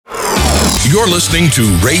You're listening to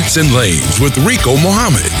Rates and Lanes with Rico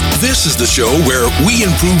Muhammad. This is the show where we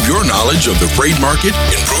improve your knowledge of the freight market,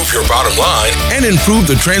 improve your bottom line, and improve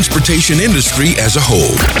the transportation industry as a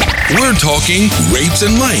whole. We're talking rates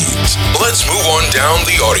and lanes. Let's move on down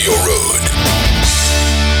the audio road.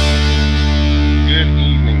 Good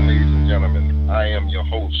evening, ladies and gentlemen. I am your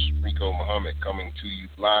host, Rico Muhammad, coming to you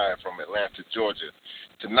live from Atlanta, Georgia.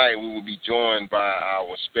 Tonight, we will be joined by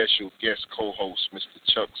our special guest co-host, Mr.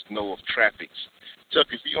 Chuck Snow of Traffics. Chuck,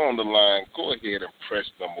 if you're on the line, go ahead and press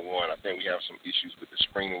number 1. I think we have some issues with the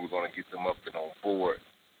screen, and we're going to get them up and on board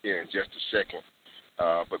here in just a second.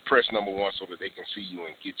 But press number 1 so that they can see you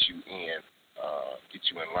and get you in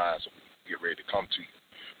line so we can get ready to come to you.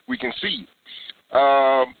 We can see you.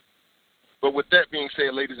 But with that being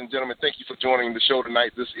said, ladies and gentlemen, thank you for joining the show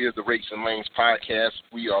tonight. This is the Rates and Lanes podcast.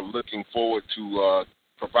 We are looking forward to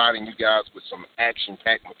providing you guys with some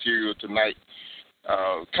action-packed material tonight.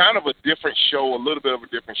 Kind of a different show, a little bit of a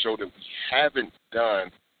different show that we haven't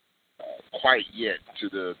done quite yet to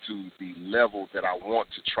the level that I want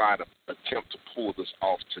to try to attempt to pull this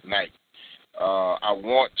off tonight. I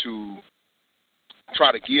want to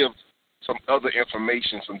try to give some other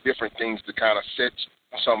information, some different things to kind of set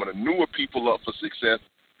some of the newer people up for success,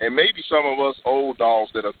 and maybe some of us old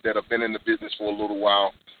dogs that have been in the business for a little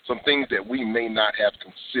while, some things that we may not have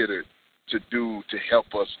considered to do to help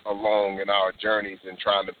us along in our journeys and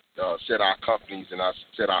trying to set our companies and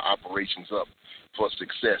set our operations up for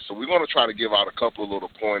success. So we're going to try to give out a couple of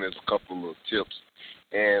little pointers, a couple of little tips.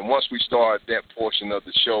 And once we start that portion of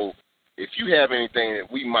the show, if you have anything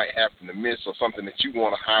that we might happen to miss or something that you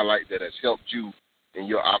want to highlight that has helped you in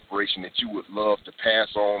your operation that you would love to pass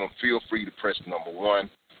on, feel free to press number 1.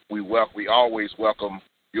 We always welcome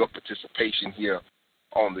your participation here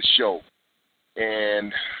on the show.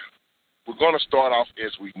 And we're going to start off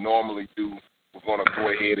as we normally do. We're going to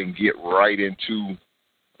go ahead and get right into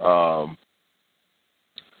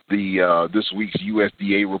this week's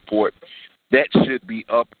USDA report. That should be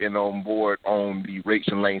up and on board on the Rates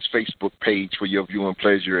and Lanes Facebook page for your viewing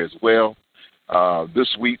pleasure as well. This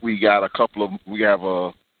week we have a couple of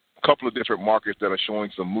different markets that are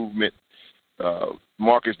showing some movement.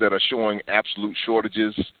 Markets that are showing absolute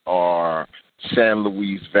shortages are San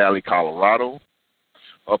Luis Valley, Colorado,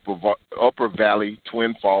 Upper Valley,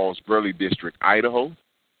 Twin Falls, Burley District, Idaho,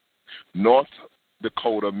 North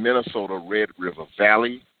Dakota, Minnesota, Red River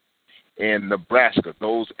Valley, and Nebraska.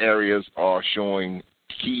 Those areas are showing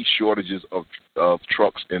key shortages of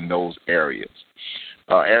trucks in those areas.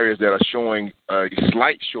 Areas that are showing a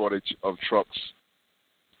slight shortage of trucks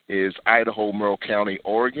is Idaho, Merle County,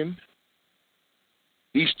 Oregon,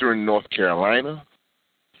 Eastern North Carolina,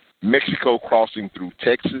 Mexico crossing through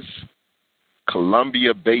Texas,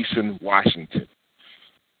 Columbia Basin, Washington.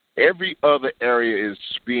 Every other area is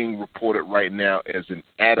being reported right now as an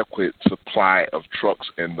adequate supply of trucks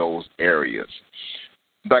in those areas.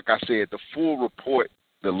 Like I said, the full report,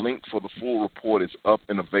 the link for the full report is up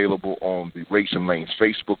and available on the Rates and Lanes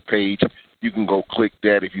Facebook page. You can go click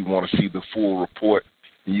that if you want to see the full report,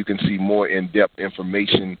 and you can see more in-depth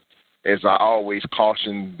information. As I always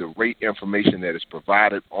caution, the rate information that is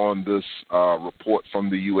provided on this report from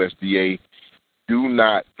the USDA, do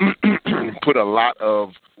not put a lot of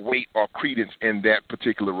weight or credence in that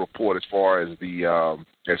particular report as far as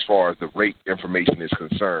the rate information is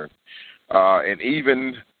concerned. And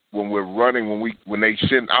even when they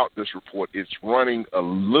send out this report, it's running a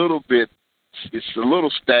little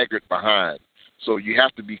staggered behind. So you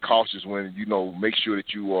have to be cautious when, make sure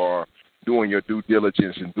that you are doing your due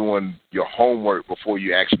diligence and doing your homework before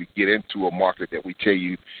you actually get into a market that we tell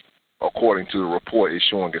you, according to the report, is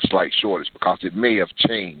showing a slight shortage, because it may have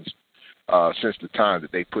changed since the time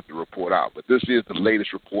that they put the report out. But this is the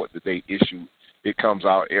latest report that they issue. It comes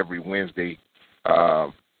out every Wednesday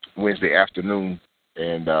afternoon,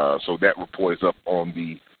 and so that report is up on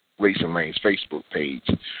the Rates and Lanes Facebook page.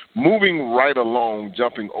 Moving right along,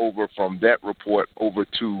 jumping over from that report over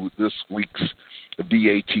to this week's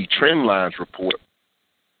DAT Trendlines report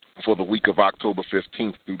for the week of October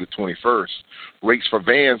 15th through the 21st. Rates for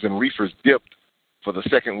vans and reefers dipped for the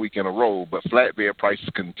second week in a row, but flatbed prices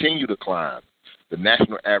continue to climb. The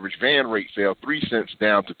national average van rate fell 3 cents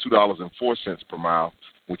down to $2.04 per mile,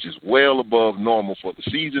 which is well above normal for the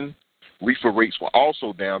season. Reefer rates were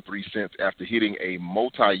also down 3 cents after hitting a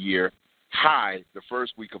multi-year high the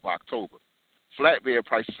first week of October. Flatbed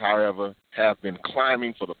prices, however, have been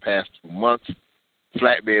climbing for the past 2 months.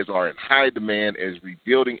 Flatbeds are in high demand as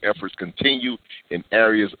rebuilding efforts continue in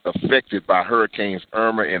areas affected by Hurricanes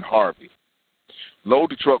Irma and Harvey.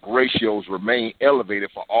 Load-to-truck ratios remain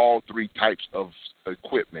elevated for all three types of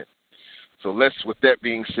equipment. So with that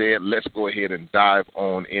being said, let's go ahead and dive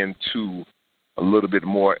on into a little bit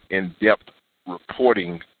more in-depth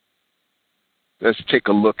reporting. Let's take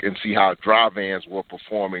a look and see how dry vans were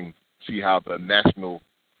performing, see how the national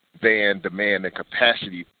van demand and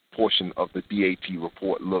capacity portion of the DAT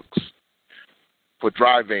report looks. For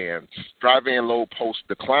dry van load posts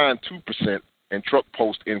declined 2% and truck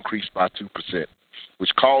posts increased by 2%,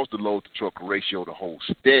 which caused the load-to-truck ratio to hold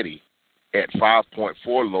steady at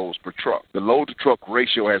 5.4 loads per truck. The load-to-truck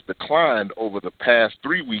ratio has declined over the past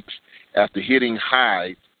 3 weeks after hitting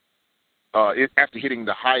the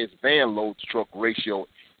highest van load-to-truck ratio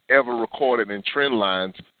ever recorded in trend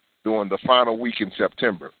lines during the final week in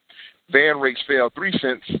September. Van rates fell 3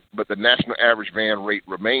 cents, but the national average van rate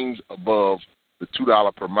remains above the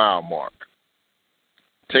 $2 per mile mark.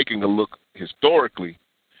 Taking a look historically,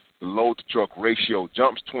 the load-to-truck ratio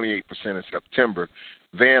jumps 28% in September.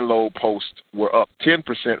 Van load posts were up 10%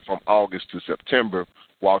 from August to September,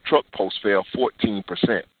 while truck posts fell 14%.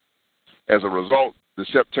 As a result, the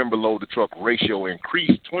September load-to-truck ratio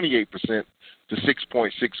increased 28% to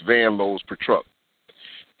 6.6 van loads per truck,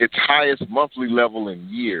 its highest monthly level in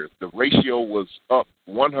years. The ratio was up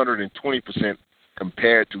 120%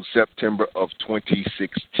 compared to September of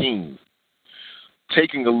 2016.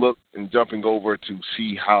 Taking a look and jumping over to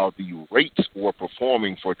see how the rates were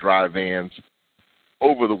performing for dry vans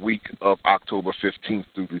over the week of October 15th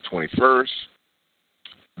through the 21st.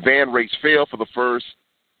 Van rates fell for the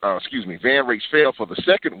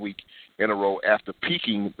second week in a row after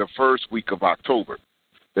peaking the first week of October.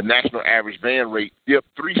 The national average van rate dipped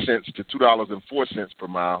 3 cents to $2.04 per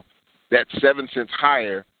mile. That's 7 cents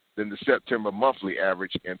higher than the September monthly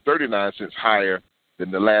average and 39 cents higher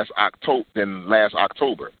than last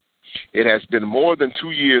October. It has been more than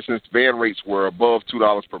 2 years since van rates were above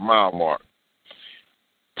 $2 per mile mark.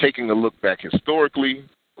 Taking a look back historically,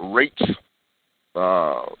 rates,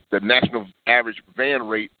 the national average van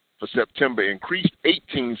rate for September increased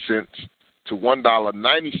 18 cents to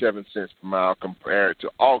 $1.97 per mile compared to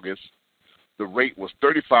August. The rate was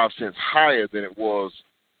 35 cents higher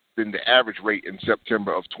than the average rate in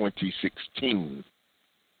September of 2016.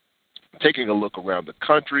 Taking a look around the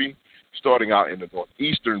country, starting out in the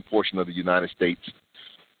northeastern portion of the United States,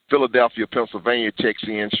 Philadelphia, Pennsylvania checks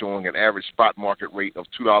in showing an average spot market rate of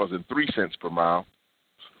 $2.03 per mile.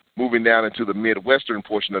 Moving down into the midwestern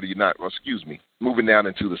portion of moving down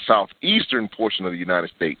into the southeastern portion of the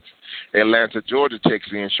United States, Atlanta, Georgia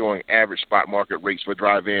checks in showing average spot market rates for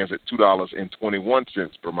dry vans at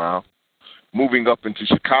 $2.21 per mile. Moving up into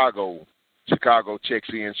Chicago checks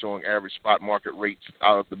in showing average spot market rates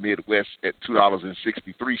out of the Midwest at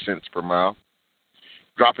 $2.63 per mile.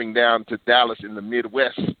 Dropping down to Dallas in the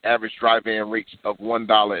Midwest, average dry van rates of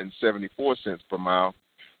 $1.74 per mile.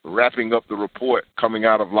 Wrapping up the report coming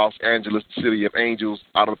out of Los Angeles, the City of Angels,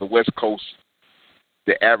 out of the West Coast,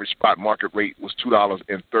 the average spot market rate was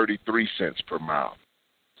 $2.33 per mile.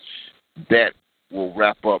 That will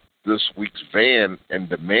wrap up this week's van and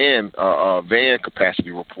demand van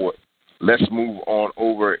capacity report. Let's move on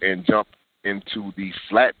over and jump into the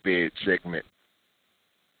flatbed segment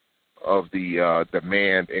of the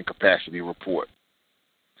demand and capacity report.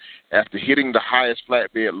 After hitting the highest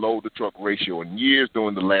flatbed load-to-truck ratio in years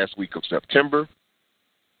during the last week of September,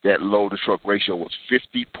 that load-to-truck ratio was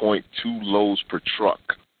 50.2 loads per truck.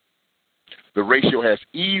 The ratio has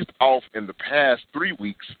eased off in the past 3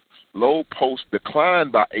 weeks. Load posts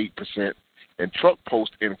declined by 8% and truck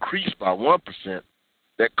posts increased by 1%.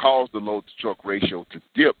 That caused the load-to-truck ratio to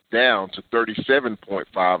dip down to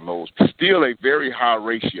 37.5 loads. Still a very high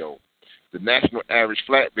ratio. The national average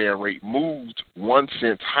flatbed rate moved 1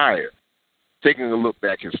 cent higher. Taking a look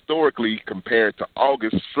back historically, compared to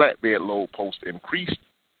August, flatbed load posts increased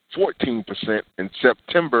 14% in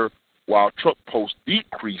September, while truck posts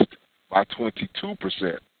decreased by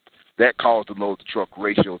 22%. That caused the load-to-truck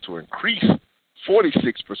ratio to increase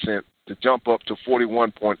 46% to jump up to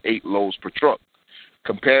 41.8 loads per truck.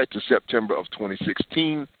 Compared to September of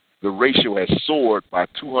 2016, the ratio has soared by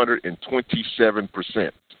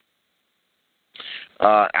 227%.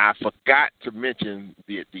 I forgot to mention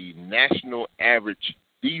that the national average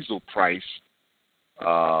diesel price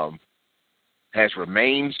has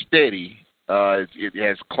remained steady. It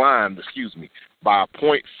has climbed, by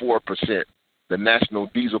 0.4%. The national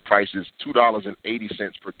diesel price is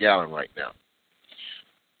 $2.80 per gallon right now.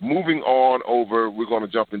 Moving on over, we're going to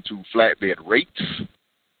jump into flatbed rates.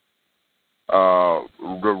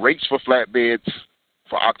 The rates for flatbeds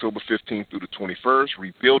for October 15th through the 21st,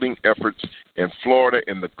 rebuilding efforts in Florida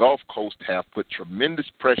and the Gulf Coast have put tremendous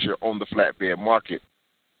pressure on the flatbed market.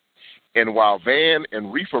 And while van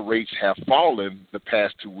and reefer rates have fallen the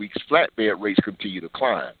past 2 weeks, flatbed rates continue to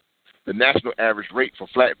climb. The national average rate for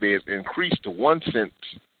flatbeds increased 1 cent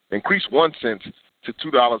to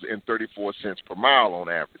 $2.34 per mile on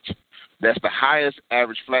average. That's the highest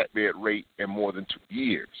average flatbed rate in more than 2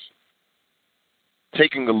 years.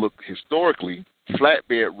 Taking a look historically,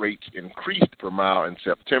 flatbed rates increased per mile in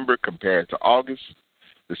September compared to August.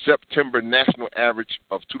 The September national average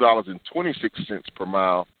of $2.26 per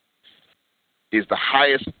mile is the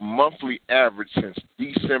highest monthly average since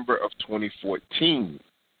December of 2014.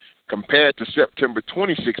 Compared to September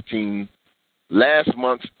 2016, last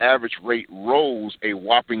month's average rate rose a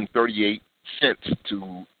whopping 38 cents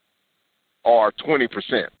or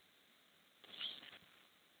 20%.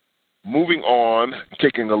 Moving on,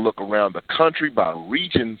 taking a look around the country by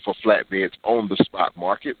region for flatbeds on the spot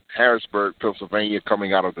market. Harrisburg, Pennsylvania,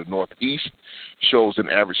 coming out of the Northeast, shows an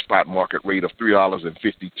average spot market rate of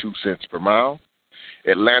 $3.52 per mile.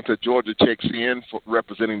 Atlanta, Georgia checks in,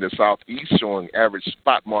 representing the Southeast, showing average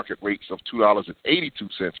spot market rates of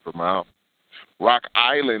 $2.82 per mile. Rock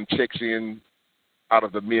Island checks in out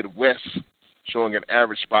of the Midwest, showing an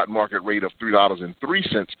average spot market rate of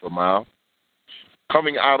 $3.03 per mile.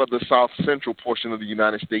 Coming out of the south central portion of the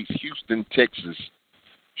United States, Houston, Texas,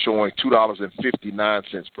 showing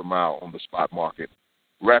 $2.59 per mile on the spot market.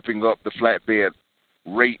 Wrapping up the flatbed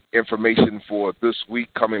rate information for this week,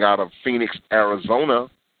 coming out of Phoenix, Arizona,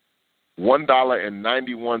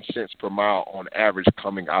 $1.91 per mile on average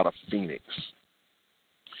coming out of Phoenix.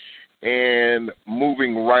 And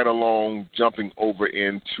moving right along, jumping over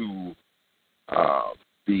into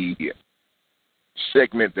the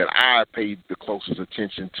segment that I paid the closest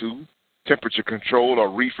attention to, temperature control or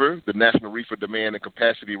reefer, the National Reefer Demand and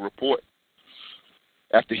Capacity Report.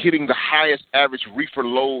 After hitting the highest average reefer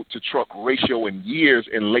load to truck ratio in years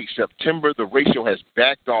in late September, the ratio has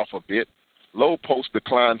backed off a bit. Load post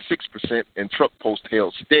declined 6% and truck post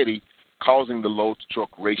held steady, causing the load to truck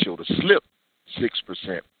ratio to slip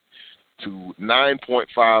 6% to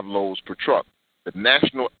 9.5 loads per truck. The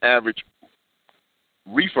national average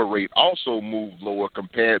reefer rate also moved lower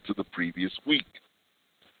compared to the previous week.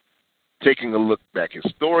 Taking a look back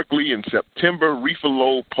historically, in September, reefer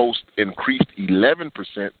load post increased 11%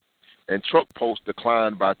 and truck post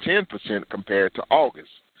declined by 10% compared to August.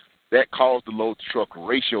 That caused the load-to-truck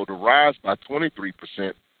ratio to rise by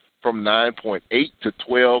 23% from 9.8 to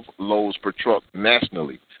 12 loads per truck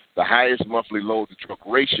nationally, the highest monthly load-to-truck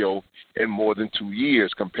ratio in more than 2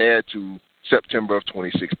 years. Compared to September of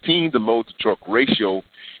 2016, the load-to-truck ratio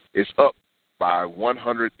is up by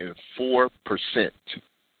 104%.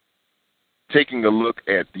 Taking a look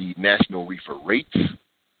at the national reefer rates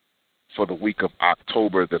for the week of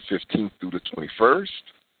October the 15th through the 21st,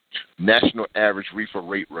 national average reefer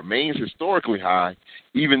rate remains historically high,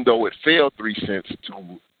 even though it fell 3 cents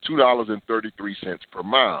to $2.33 per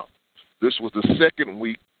mile. This was the second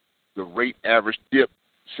week the rate average dipped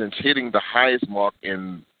since hitting the highest mark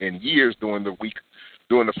in years during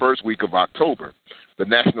the first week of October. The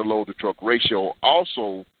national load-to-truck ratio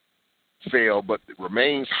also fell, but it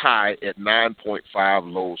remains high at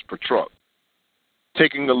 9.5 loads per truck.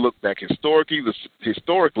 Taking a look back historically,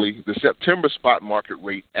 the September spot market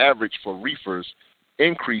rate average for reefers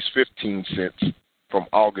increased 15 cents from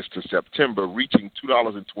August to September, reaching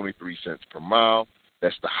 $2.23 per mile.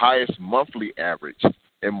 That's the highest monthly average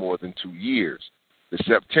in more than 2 years. The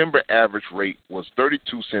September average rate was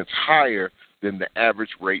 32 cents higher than the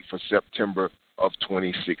average rate for September of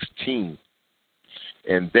 2016.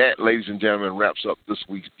 And that, ladies and gentlemen, wraps up this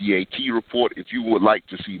week's DAT report. If you would like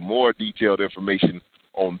to see more detailed information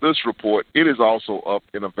on this report, it is also up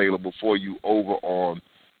and available for you over on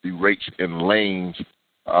the Rates and Lanes,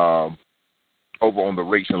 over on the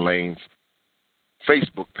Rates and Lanes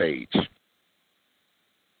Facebook page.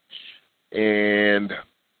 And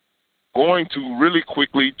going to really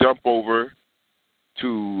quickly jump over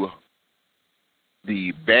to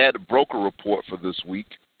the bad broker report for this week.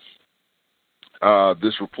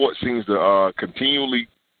 This report seems to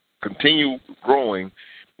continue growing,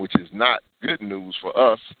 which is not good news for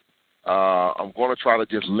us. I'm going to try to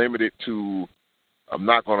just limit it to, I'm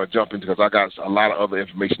not going to jump into, because I got a lot of other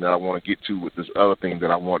information that I want to get to with this other thing that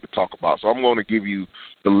I want to talk about. So I'm going to give you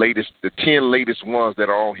the 10 latest ones that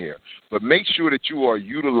are on here. But make sure that you are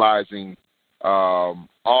utilizing all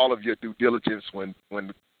of your due diligence when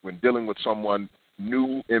dealing with someone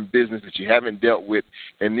new in business that you haven't dealt with,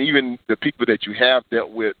 and even the people that you have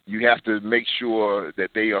dealt with, you have to make sure that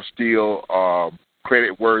they are still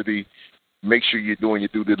credit worthy. Make sure you're doing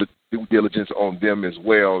your due diligence on them as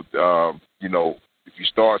well. If you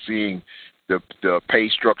start seeing the pay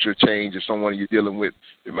structure change or someone you're dealing with,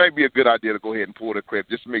 it might be a good idea to go ahead and pull the credit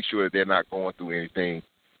just to make sure that they're not going through anything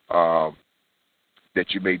that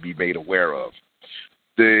you may be made aware of.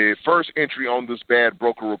 The first entry on this bad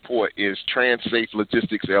broker report is TransSafe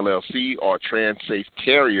Logistics, LLC, or TransSafe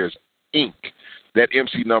Carriers, Inc. That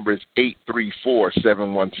MC number is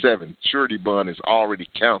 834717. Surety bond is already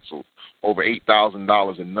canceled. Over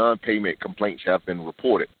 $8,000 in non-payment complaints have been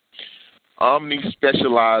reported. Omni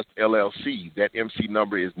Specialized LLC, that MC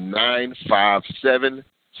number is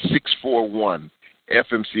 957641.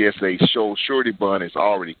 FMCSA shows surety bond is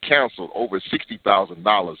already canceled. Over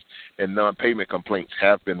 $60,000 in non-payment complaints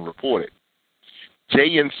have been reported.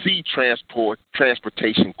 JNC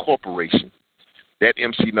Transportation Corporation, that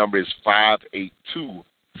MC number is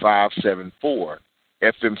 582574.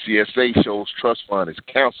 FMCSA shows trust fund is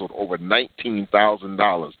canceled. Over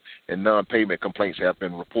 $19,000 in non-payment complaints have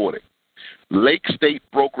been reported. Lake State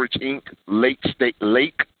Brokerage, Inc., Lake State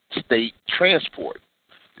Transport.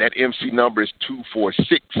 That MC number is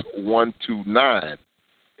 246129.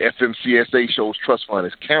 FMCSA shows trust fund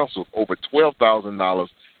is canceled. Over $12,000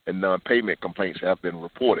 in non-payment complaints have been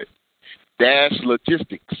reported. Dash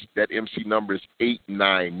Logistics. That MC number is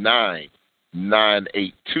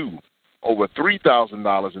 899982. Over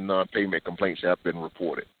 $3,000 in non-payment complaints have been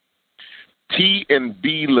reported.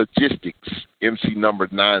 T&B Logistics, MC number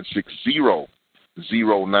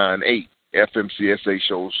 960098. FMCSA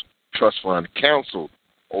shows trust fund canceled.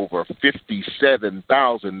 Over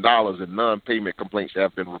 $57,000 in non-payment complaints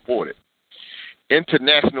have been reported.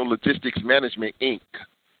 International Logistics Management, Inc.,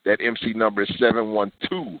 that MC number is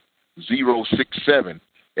 712067.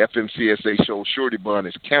 FMCSA shows surety bond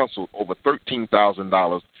is canceled. Over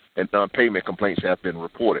 $13,000 in non-payment complaints have been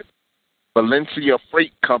reported. Valencia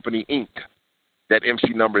Freight Company, Inc., that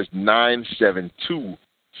MC number is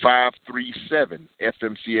 972537.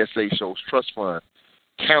 FMCSA shows trust fund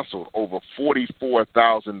canceled. Over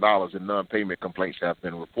 $44,000 in non-payment complaints have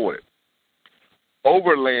been reported.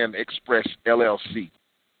 Overland Express LLC,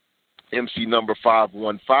 MC number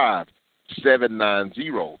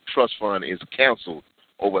 515790. Trust fund is canceled.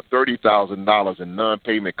 Over $30,000 in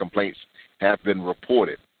non-payment complaints have been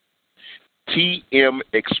reported. TM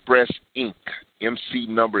Express Inc., MC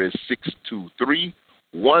number is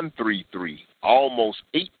 623133. Almost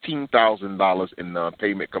 $18,000 in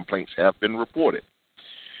non-payment complaints have been reported.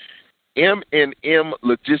 M&M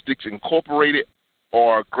Logistics Incorporated,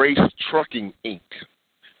 or Grace Trucking Inc.,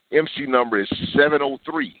 MC number is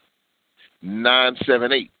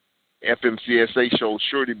 703978. FMCSA shows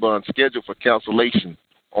surety bond scheduled for cancellation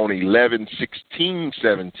on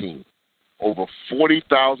 11/16/17. Over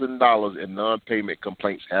 $40,000 in non-payment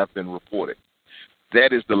complaints have been reported.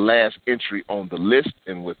 That is the last entry on the list.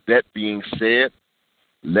 And with that being said,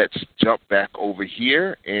 let's jump back over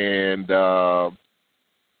here. And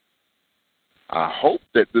I hope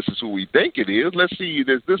that this is who we think it is. Let's see.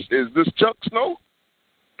 Is this Chuck Snow?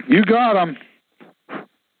 You got him.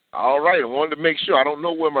 All right. I wanted to make sure. I don't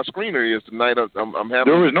know where my screener is tonight. I'm having.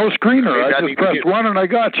 There was no screener. I just pressed one and I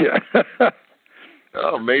got you.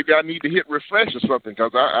 Oh, maybe I need to hit refresh or something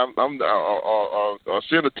because I'm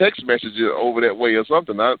send a text message over that way or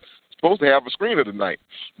something. I'm supposed to have a screener tonight,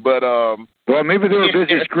 but well, maybe they were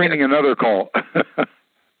busy screening another call.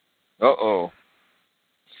 Uh-oh.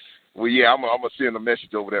 Well, yeah, I'm gonna send a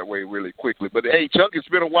message over that way really quickly. But hey, Chuck, it's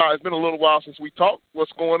been a while. It's been a little while since we talked.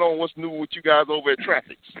 What's going on? What's new with you guys over at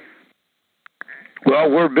Traffic? Well,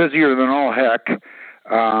 we're busier than all heck.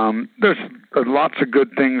 There's lots of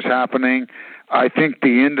good things happening. I think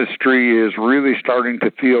the industry is really starting to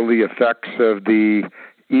feel the effects of the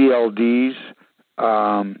ELDs.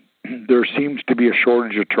 There seems to be a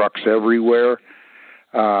shortage of trucks everywhere.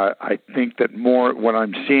 I think that what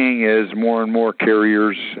I'm seeing is more and more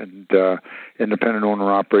carriers and independent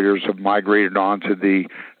owner-operators have migrated onto the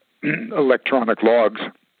electronic logs.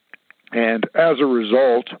 And as a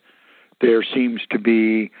result, there seems to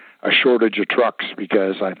be a shortage of trucks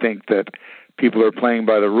because I think that people are playing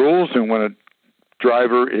by the rules, and when a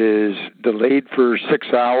driver is delayed for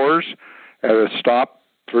 6 hours at a stop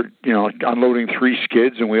for, unloading 3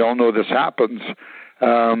 skids, and we all know this happens,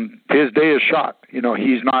 his day is shot.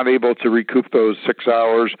 He's not able to recoup those 6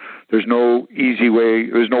 hours. There's no easy way.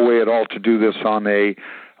 There's no way at all to do this on a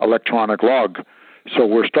electronic log. So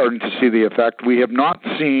we're starting to see the effect. We have not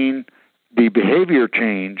seen the behavior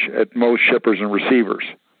change at most shippers and receivers,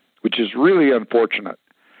 which is really unfortunate.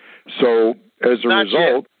 So as a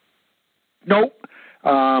result, no,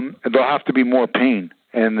 there'll have to be more pain.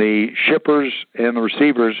 And the shippers and the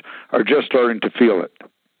receivers are just starting to feel it.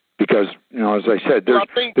 Because, as I said, there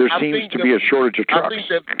seems to be a shortage of trucks.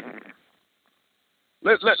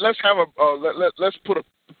 let's have let's put a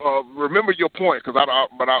remember your point, because I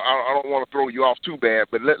don't want to throw you off too bad,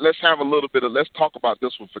 but let's have a little bit of, let's talk about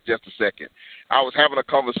this one for just a second. I was having a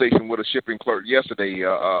conversation with a shipping clerk yesterday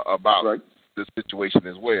about this situation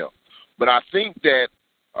as well, but I think that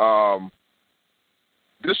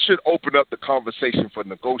this should open up the conversation for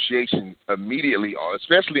negotiation immediately,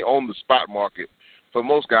 especially on the spot market. For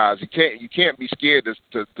most guys, you can't be scared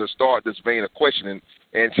to start this vein of questioning.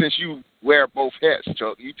 And since you wear both hats,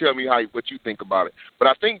 Chuck, you tell me what you think about it. But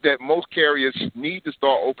I think that most carriers need to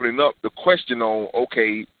start opening up the question on,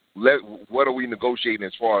 okay, what are we negotiating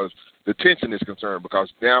as far as the tension is concerned? Because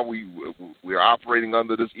now we're operating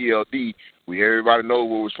under this ELD. Everybody knows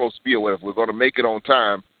where we're supposed to be, or if we're going to make it on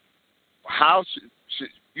time. How should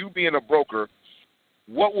you, being a broker,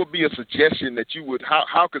 what would be a suggestion that you would?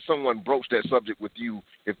 How could someone broach that subject with you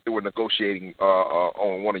if they were negotiating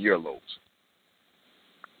on one of your loads?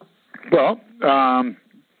 Well,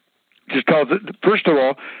 just first of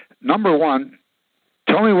all, number one,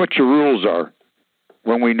 tell me what your rules are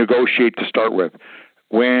when we negotiate to start with.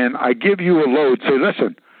 When I give you a load, say,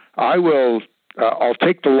 listen, I'll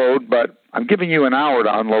take the load, but I'm giving you an hour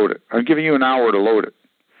to unload it. I'm giving you an hour to load it.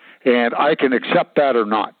 And I can accept that or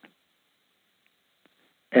not.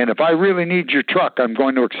 And if I really need your truck, I'm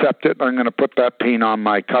going to accept it. I'm going to put that pain on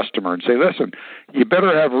my customer and say, listen, you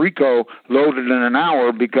better have Rico loaded in an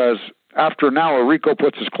hour, because after an hour, Rico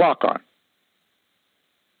puts his clock on.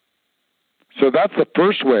 So that's the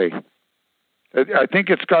first way. I think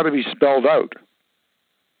it's got to be spelled out.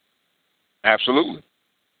 Absolutely.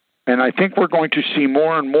 And I think we're going to see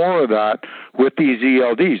more and more of that with these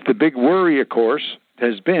ELDs. The big worry, of course,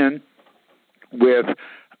 has been with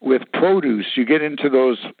produce. You get into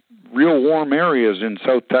those real warm areas in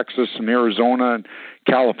South Texas and Arizona and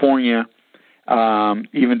California,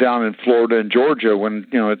 even down in Florida and Georgia, when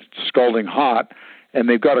it's scalding hot, and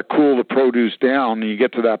they've got to cool the produce down. And you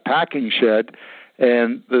get to that packing shed,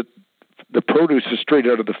 and the produce is straight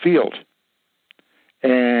out of the field,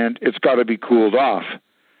 and it's got to be cooled off.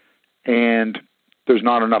 And there's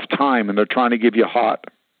not enough time, and they're trying to give you hot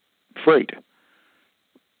freight,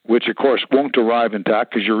 which, of course, won't arrive intact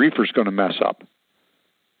because your reefer's going to mess up.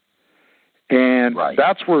 And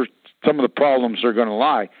that's where some of the problems are going to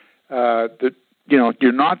lie.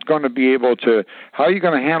 You're not going to be able to, how are you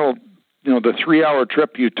going to handle, the 3-hour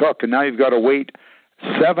trip you took, and now you've got to wait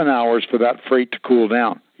 7 hours for that freight to cool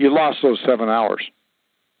down. You lost those 7 hours.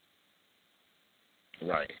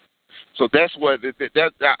 Right. So that's what,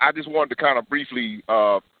 I just wanted to kind of briefly,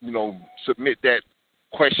 submit that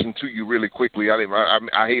question to you really quickly.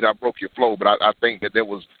 I hate I broke your flow, but I think that there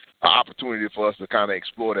was an opportunity for us to kind of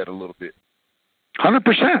explore that a little bit.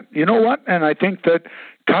 100%. You know what? And I think that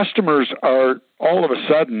customers are all of a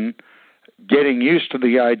sudden getting used to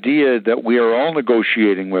the idea that we are all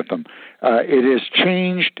negotiating with them. It has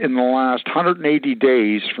changed in the last 180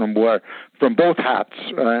 days from both hats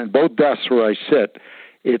and both desks where I sit.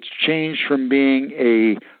 It's changed from being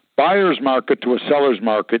a buyer's market to a seller's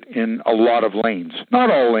market in a lot of lanes.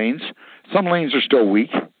 Not all lanes. Some lanes are still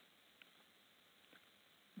weak.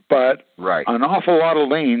 But an awful lot of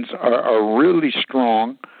lanes are really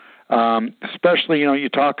strong, especially, you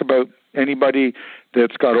talk about anybody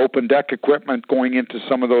that's got open deck equipment going into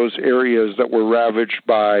some of those areas that were ravaged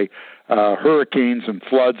by hurricanes and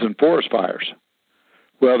floods and forest fires.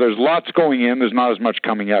 Well, there's lots going in. There's not as much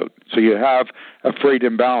coming out. So you have a freight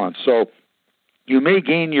imbalance. So you may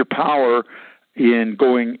gain your power in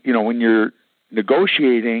going, when you're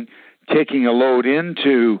negotiating, taking a load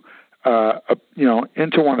into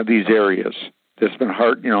one of these areas that's been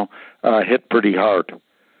hard, hit pretty hard.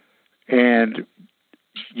 And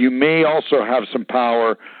you may also have some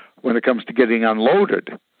power when it comes to getting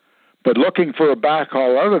unloaded. But looking for a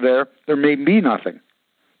backhaul out of there may be nothing,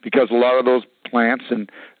 because a lot of those plants and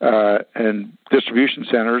distribution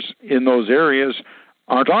centers in those areas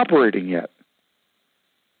aren't operating yet.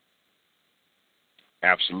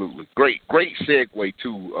 Absolutely. Great segue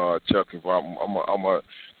too, Chuck. If I'm gonna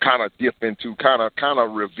kind of dip into, kind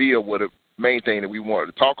of reveal what the main thing that we wanted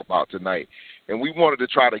to talk about tonight, and we wanted to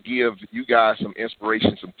try to give you guys some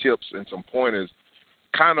inspiration, some tips, and some pointers,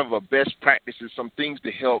 kind of a best practices, some things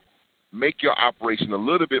to help make your operation a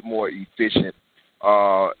little bit more efficient,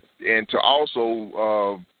 and to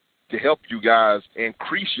also to help you guys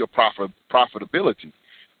increase your profitability.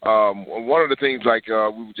 One of the things, like we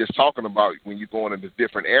were just talking about, when you're going into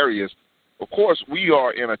different areas, of course, we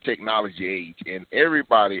are in a technology age, and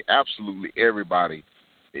everybody, absolutely everybody,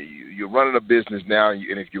 you're running a business now,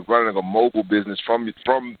 and if you're running a mobile business from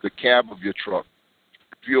the cab of your truck,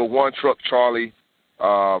 if you're a one-truck Charlie,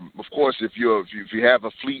 Of course, if you have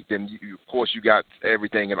a fleet, then of course you got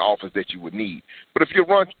everything in the office that you would need. But if you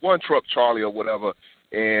run one truck, Charlie, or whatever,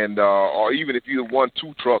 and or even if you run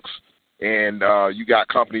two trucks and you got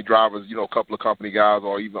company drivers, a couple of company guys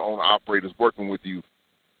or even owner operators working with you,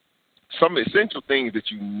 some essential things that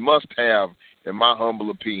you must have, in my humble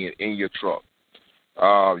opinion, in your truck.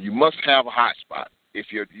 You must have a hotspot. If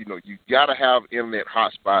you got to have internet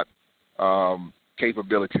hotspot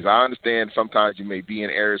capabilities. I understand sometimes you may be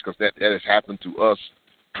in areas, because that has happened to us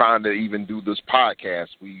trying to even do this podcast.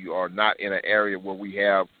 We are not in an area where we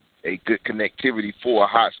have a good connectivity for a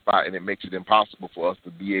hotspot, and it makes it impossible for us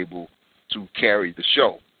to be able to carry the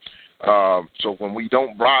show. So when we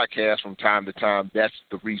don't broadcast from time to time, that's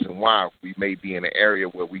the reason why we may be in an area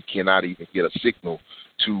where we cannot even get a signal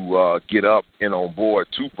to get up and on board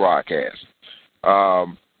to broadcast.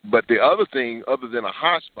 But the other thing, other than a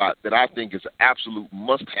hotspot, that I think is an absolute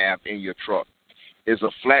must-have in your truck is a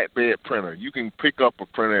flatbed printer. You can pick up a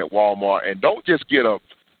printer at Walmart, and don't just get a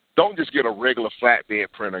regular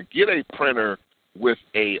flatbed printer. Get a printer with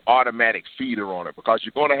a automatic feeder on it, because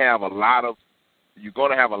you're going to have a lot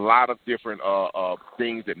of different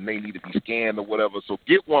things that may need to be scanned or whatever. So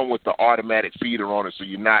get one with the automatic feeder on it, so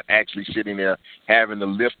you're not actually sitting there having to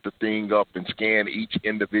lift the thing up and scan each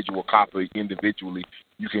individual copy individually.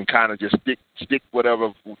 You can kind of just stick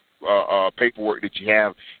whatever paperwork that you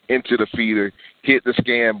have into the feeder, hit the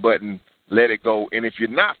scan button, let it go. And if you're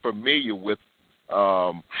not familiar with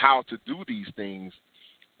how to do these things,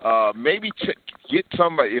 maybe get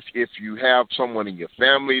somebody, if you have someone in your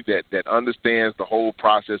family that understands the whole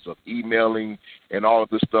process of emailing and all of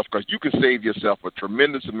this stuff, because you can save yourself a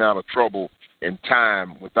tremendous amount of trouble and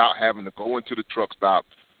time without having to go into the truck stop,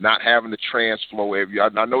 not having to transflow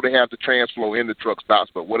I know they have the transflow in the truck stops,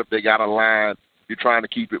 but what if they got a line, you're trying to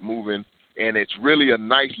keep it moving, and it's really a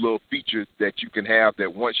nice little feature that you can have,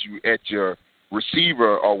 that once you at your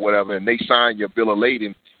receiver or whatever, and they sign your bill of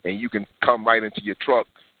lading, and you can come right into your truck,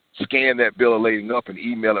 scan that bill of lading up, and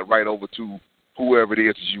email it right over to whoever it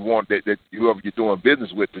is that you want, that whoever you're doing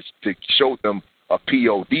business with, to show them a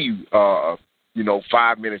POD,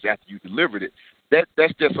 5 minutes after you delivered it.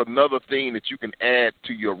 That's just another thing that you can add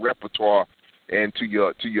to your repertoire and to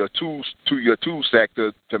your tool stack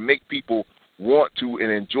to make people want to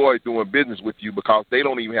and enjoy doing business with you, because they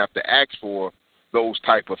don't even have to ask for those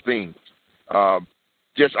type of things. I'm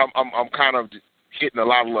kind of hitting a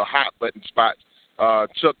lot of little hot button spots.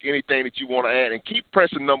 Chuck, anything that you want to add? And keep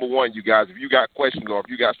pressing number one, you guys. If you got questions or if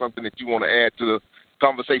you got something that you want to add to the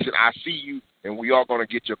conversation, I see you, and we are going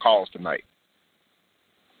to get your calls tonight.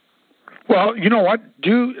 Well, you know what?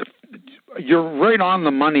 You're right on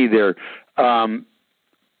the money there.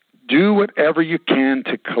 Do whatever you can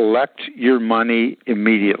to collect your money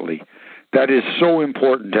immediately. That is so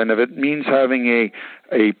important. And if it means having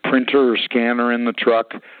a printer or scanner in the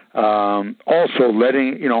truck, also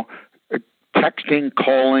letting, texting,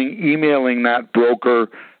 calling, emailing that broker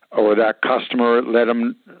or that customer, let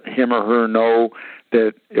him or her know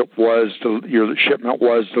that your shipment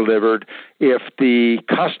was delivered. If the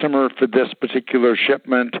customer for this particular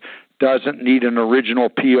shipment doesn't need an original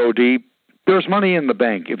POD, there's money in the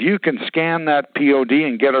bank. If you can scan that POD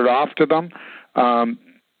and get it off to them,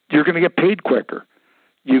 you're going to get paid quicker.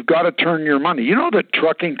 You've got to turn your money. You know that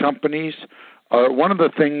trucking companies are one of the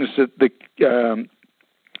things that the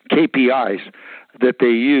KPIs that they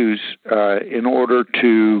use in order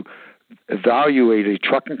to evaluate a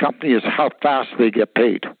trucking company is how fast they get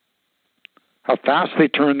paid, how fast they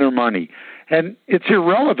turn their money. And it's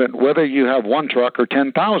irrelevant whether you have one truck or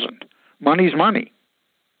 10,000. Money's money.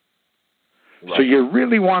 Right. So you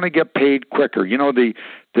really want to get paid quicker.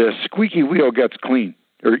 The squeaky wheel gets clean,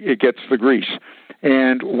 or it gets the grease.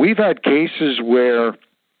 And we've had cases where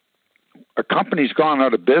a company's gone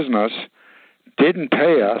out of business, didn't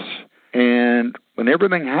pay us, and when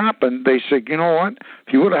everything happened, they said, you know what,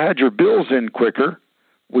 if you would have had your bills in quicker,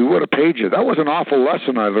 we would have paid you. That was an awful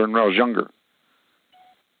lesson I learned when I was younger.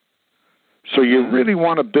 So you really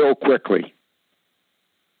want to bill quickly,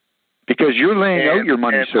 because you're laying out your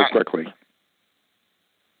money so quickly.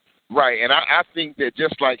 Right, and I think that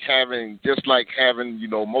just like having,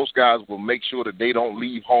 most guys will make sure that they don't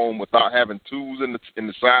leave home without having tools in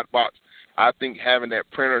the side box. I think having that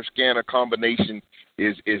printer scanner combination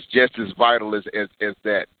is just as vital as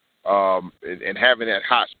that, and having that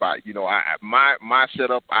hotspot. My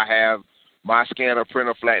setup, I have my scanner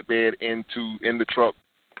printer flatbed in the truck,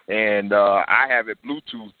 and I have it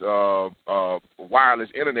Bluetooth wireless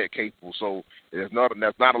internet capable. So there's not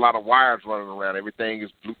a lot of wires running around. Everything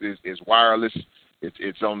is wireless.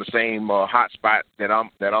 It's on the same hotspot that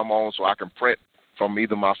I'm on, so I can print from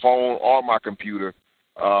either my phone or my computer.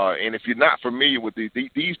 And if you're not familiar with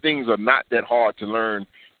these things are not that hard to learn.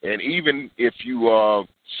 And even if you are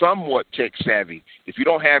somewhat tech savvy, if you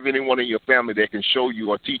don't have anyone in your family that can show you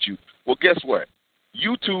or teach you, well, guess what?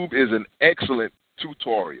 YouTube is an excellent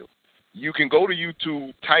tutorial. You can go to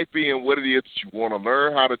YouTube, type in what it is that you want to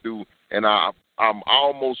learn how to do, and I'm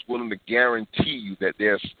almost willing to guarantee you that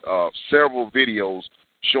there's several videos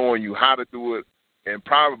showing you how to do it, and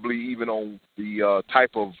probably even on the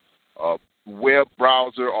type of web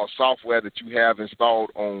browser or software that you have installed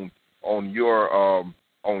on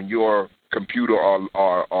your computer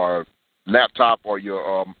or laptop or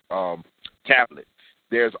your tablet.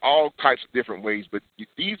 There's all types of different ways, but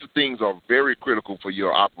these things are very critical for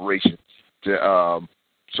your operation to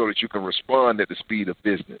so that you can respond at the speed of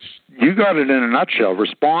business. You got it in a nutshell.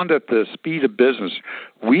 Respond at the speed of business.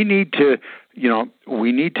 We need to,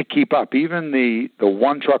 we need to keep up. Even the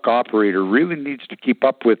one truck operator really needs to keep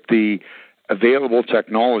up with the available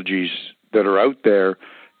technologies that are out there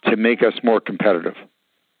to make us more competitive.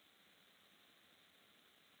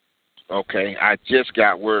 Okay, I just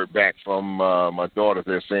got word back from my daughter.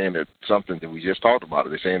 They're saying that something that we just talked about.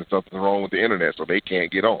 They're saying there's something wrong with the internet, so they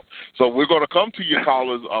can't get on. So we're going to come to your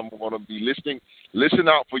callers. I'm going to be listening. Listen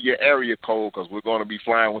out for your area code because we're going to be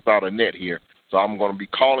flying without a net here. So I'm going to be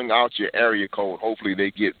calling out your area code. Hopefully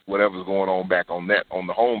they get whatever's going on back on that on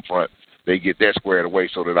the home front. They get that squared away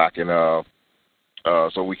so that I can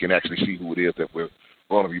so we can actually see who it is that we're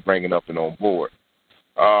going to be bringing up and on board.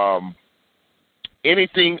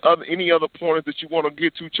 Any other pointers that you want to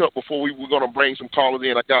get to, Chuck, before we're going to bring some callers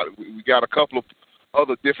in? We got a couple of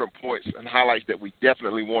other different points and highlights that we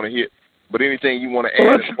definitely want to hit. But anything you want to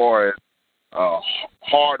add as far as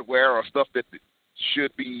hardware or stuff that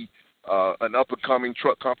should be an up-and-coming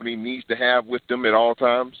truck company needs to have with them at all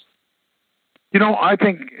times? I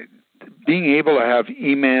think being able to have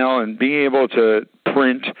email and being able to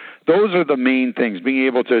print, those are the main things. Being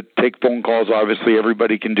able to take phone calls, obviously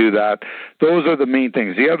everybody can do that. Those are the main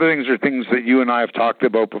things. The other things are things that you and I have talked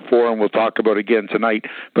about before and we'll talk about again tonight.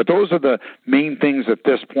 But those are the main things at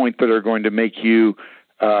this point that are going to make you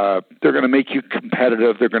they're going to make you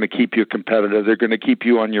competitive. They're going to keep you competitive. They're going to keep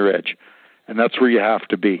you on your edge. And that's where you have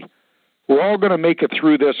to be. We're all going to make it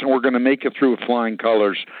through this, and we're going to make it through with flying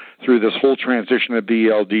colors through this whole transition to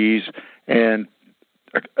BLDs. And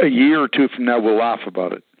a year or two from now, we'll laugh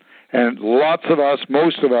about it. And lots of us,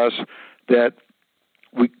 most of us, that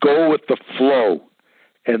we go with the flow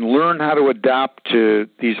and learn how to adapt to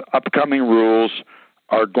these upcoming rules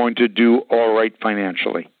are going to do all right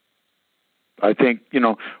financially. I think,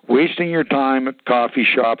 wasting your time at coffee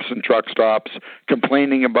shops and truck stops,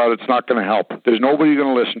 complaining about it's not going to help. There's nobody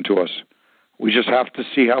going to listen to us. We just have to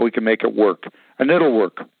see how we can make it work. And it'll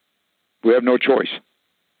work. We have no choice.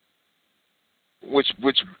 Which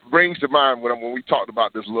brings to mind when we talked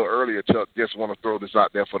about this a little earlier, Chuck, just want to throw this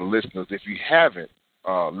out there for the listeners. If you haven't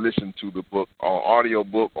listened to the book or audio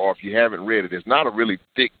book, or if you haven't read it, it's not a really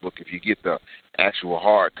thick book if you get the actual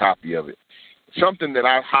hard copy of it. Something that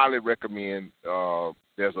I highly recommend,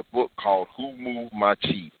 there's a book called Who Moved My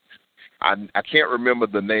Cheese? I can't remember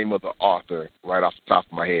the name of the author right off the top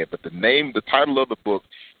of my head, but the title of the book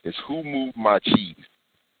is Who Moved My Cheese?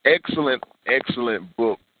 Excellent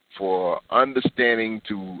book for understanding,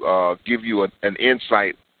 to give you an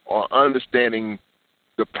insight on understanding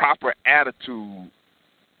the proper attitude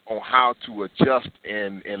on how to adjust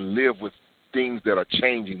and live with things that are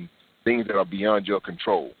changing, things that are beyond your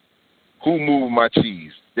control. Who Moved My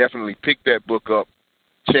Cheese? Definitely pick that book up,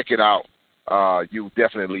 check it out. You'll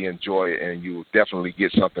definitely enjoy it, and you'll definitely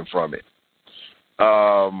get something from it.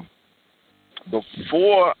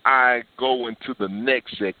 Before I go into the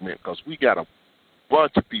next segment, because we got a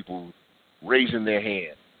bunch of people raising their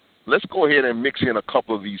hand, let's go ahead and mix in a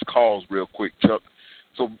couple of these calls real quick, Chuck.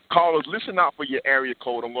 So, callers, listen out for your area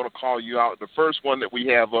code. I'm going to call you out. The first one that we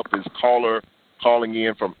have up is caller calling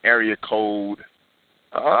in from area code.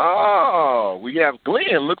 Oh, we have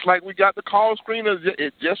Glenn. Looks like we got the call screen.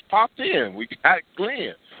 It just popped in. We got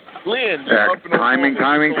Glenn. Glenn, you're up and timing.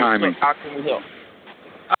 How can we help?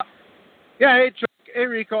 Hey, Chuck. Hey,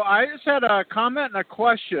 Rico. I just had a comment and a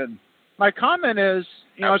question. My comment is,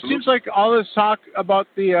 Absolutely. It seems like all this talk about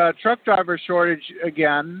the truck driver shortage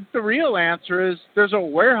again, the real answer is there's a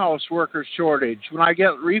warehouse worker shortage. When I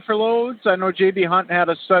get reefer loads, I know J.B. Hunt had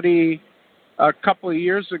a study a couple of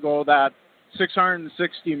years ago that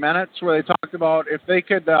 660 minutes where they talked about if they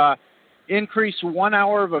could increase 1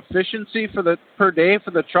 hour of efficiency per day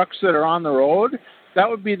for the trucks that are on the road, that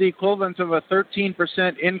would be the equivalent of a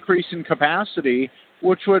 13% increase in capacity,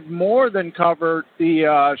 which would more than cover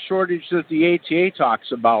the shortage that the ATA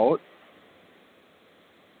talks about.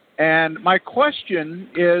 And my question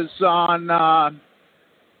is on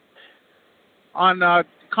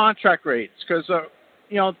contract rates, because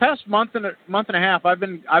the past month and a half, I've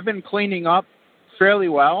been cleaning up fairly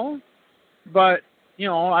well, but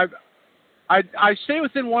I stay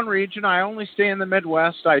within one region. I only stay in the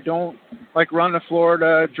Midwest. I don't run to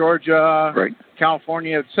Florida, Georgia, right,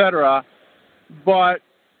 California, etc. But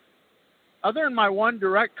other than my one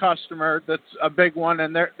direct customer, that's a big one,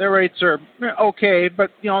 and their rates are okay, but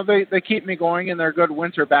they keep me going, and they're good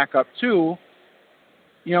winter backup too.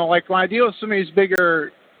 When I deal with some of these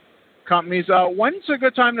bigger companies, when's a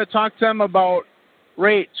good time to talk to them about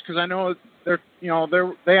rates? Because I know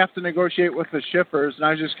they have to negotiate with the shippers, and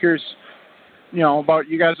I was just curious, about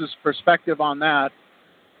you guys' perspective on that.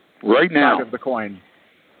 Right now, side of the coin.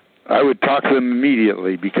 I would talk to them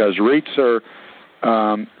immediately, because rates are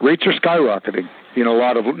skyrocketing in a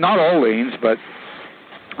lot of, not all lanes, but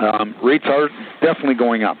rates are definitely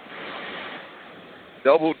going up.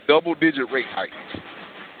 Double-digit rate hikes.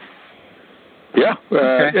 Yeah,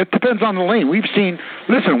 okay. It depends on the lane. We've seen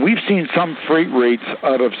some freight rates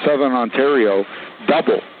out of Southern Ontario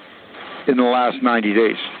double in the last 90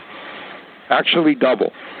 days. Actually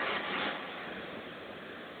double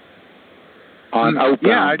on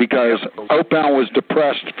outbound, because outbound was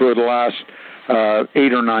depressed for the last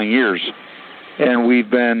 8 or 9 years. And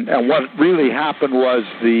what really happened was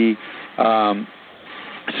the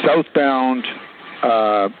southbound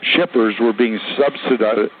shippers were being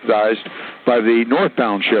subsidized by the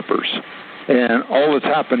northbound shippers. And all that's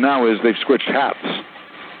happened now is they've switched hats.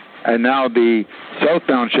 And now the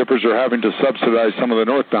southbound shippers are having to subsidize some of the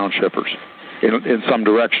northbound shippers in some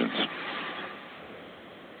directions.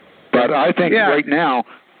 But I think right now,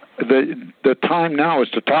 the time now is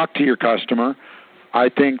to talk to your customer. I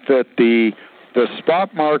think that the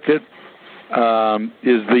spot market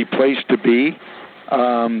is the place to be.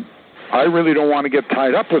 I really don't want to get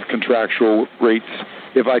tied up with contractual rates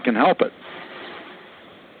if I can help it,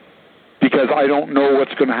 because I don't know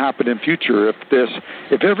what's going to happen in future.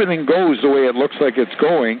 If everything goes the way it looks like it's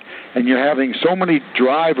going, and you're having so many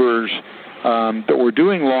drivers that were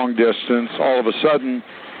doing long distance all of a sudden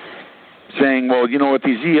saying, well, with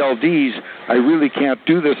these ELDs, I really can't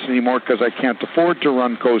do this anymore because I can't afford to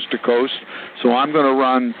run coast to coast, so I'm going to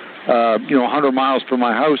run 100 miles from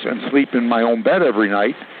my house and sleep in my own bed every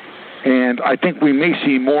night. And I think we may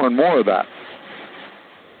see more and more of that.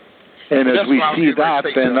 And as we see that,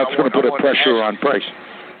 then that's going to put a pressure on price.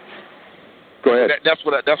 Go ahead. That's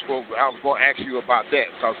what I was going to ask you about that,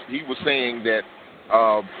 because he was saying that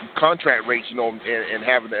contract rates, and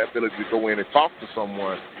having the ability to go in and talk to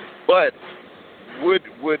someone. But would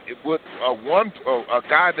a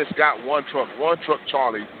guy that's got one truck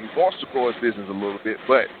Charlie, he wants to grow his business a little bit,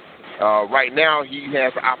 but right now he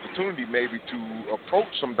has the opportunity maybe to approach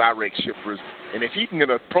some direct shippers, and if he can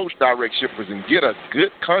approach direct shippers and get a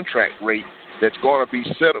good contract rate that's going to be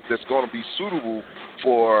set up, that's going to be suitable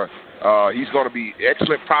for, he's going to be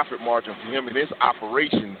excellent profit margin for him in his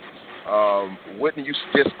operation, wouldn't you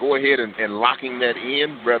just go ahead and locking that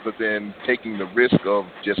in rather than taking the risk of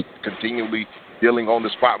just continually dealing on the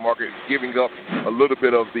spot market, giving up a little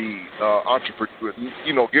bit of the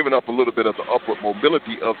giving up a little bit of the upward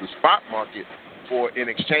mobility of the spot market in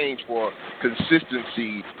exchange for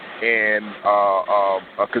consistency and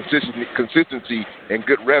consistency and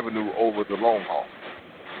good revenue over the long haul?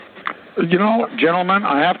 Gentlemen,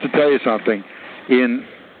 I have to tell you something.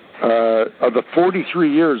 Of the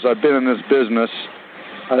 43 years I've been in this business,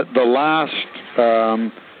 the last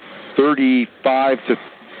 35 to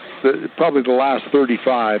probably the last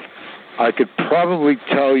 35, I could probably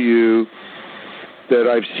tell you that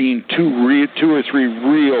I've seen two or three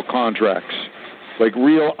real contracts, like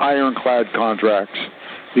real ironclad contracts.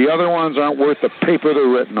 The other ones aren't worth the paper they're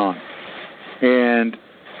written on. And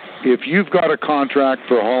if you've got a contract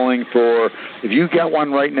for hauling if you get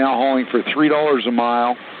one right now hauling for $3 a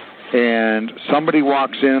mile, and somebody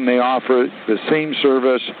walks in, they offer the same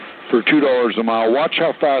service for $2 a mile, watch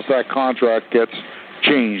how fast that contract gets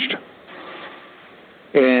changed.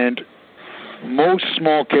 And most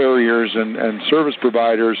small carriers and service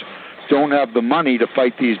providers don't have the money to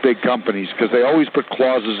fight these big companies because they always put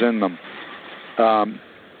clauses in them.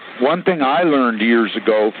 One thing I learned years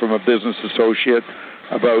ago from a business associate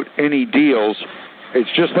about any deals, it's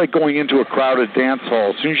just like going into a crowded dance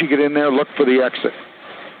hall. As soon as you get in there, look for the exit,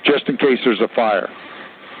 just in case there's a fire.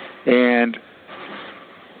 And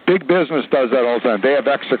big business does that all the time. They have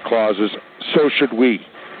exit clauses. So should we.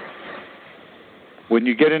 When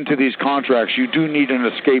you get into these contracts, you do need an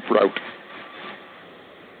escape route.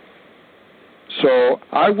 So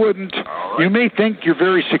I wouldn't, you may think you're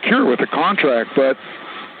very secure with a contract, but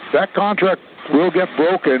that contract will get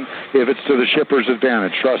broken if it's to the shipper's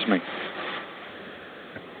advantage. Trust me.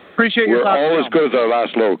 Appreciate your thoughts. We're all as good as our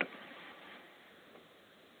last load.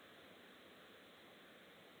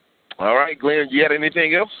 All right, Glenn, you got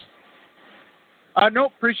anything else?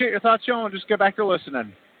 Nope. Appreciate your thoughts, Joe, and just get back to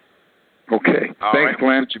listening. Okay. All Thanks, right,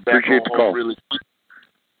 Glenn. Appreciate the call. Really quick.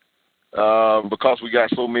 Because we got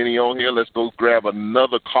so many on here, let's go grab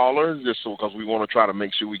another caller, because we want to try to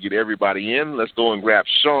make sure we get everybody in. Let's go and grab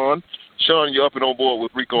Sean. Sean, you're up and on board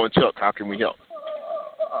with Rico and Chuck. How can we help?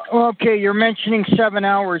 Okay, you're mentioning 7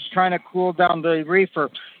 hours trying to cool down the reefer.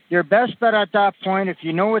 Your best bet at that point, if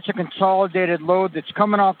you know it's a consolidated load that's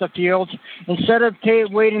coming off the fields, instead of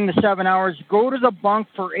waiting the 7 hours, go to the bunk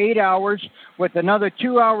for 8 hours with another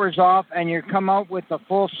 2 hours off, and you come out with a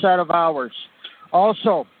full set of hours.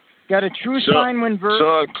 Also, get a true sine inverter.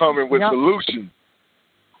 Sean coming with solution.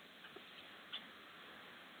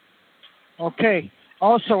 Okay.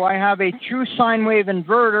 Also, I have a true sine wave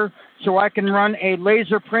inverter, so I can run a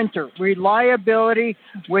laser printer. Reliability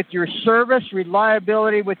with your service,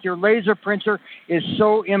 reliability with your laser printer is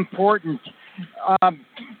so important.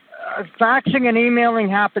 Faxing and emailing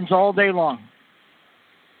happens all day long.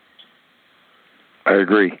 I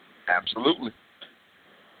agree. Absolutely.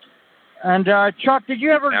 And Chuck, did you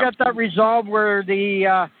ever get that resolved where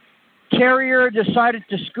the carrier decided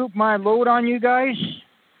to scoop my load on you guys?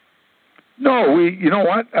 No, you know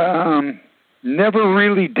what? Never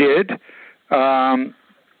really did.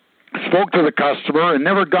 Spoke to the customer and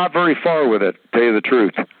never got very far with it, to tell you the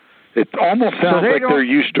truth. It almost sounds like they're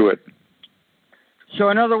used to it. So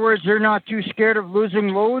in other words, they're not too scared of losing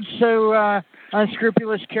loads, so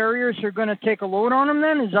unscrupulous carriers are going to take a load on them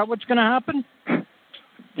then? Is that what's going to happen?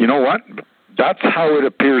 You know what? That's how it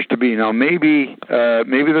appears to be. Now, maybe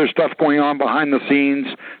there's stuff going on behind the scenes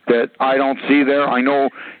that I don't see there. I know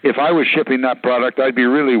if I was shipping that product, I'd be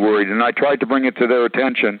really worried, and I tried to bring it to their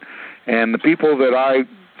attention, and the people that I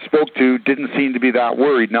spoke to didn't seem to be that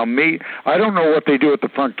worried. Now, I don't know what they do at the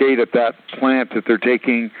front gate at that plant, that they're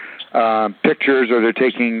taking pictures or they're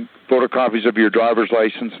taking photocopies of your driver's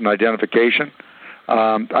license and identification.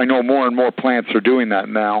 I know more and more plants are doing that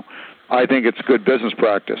now. I think it's good business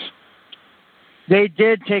practice. They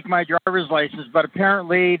did take my driver's license, but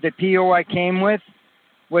apparently the PO I came with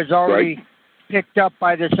was already picked up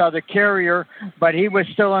by this other carrier, but he was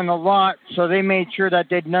still in the lot, so they made sure that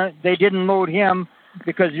they didn't load him,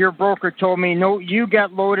 because your broker told me, no, you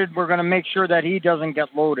get loaded, we're going to make sure that he doesn't get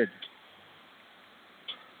loaded.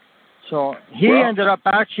 So he ended up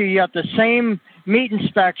actually at the same meat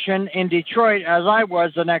inspection in Detroit as I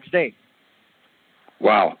was the next day.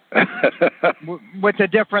 Wow. With a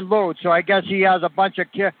different load. So I guess he has a bunch of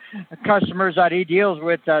customers that he deals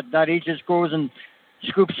with that he just goes and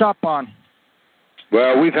scoops up on.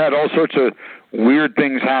 Well, we've had all sorts of weird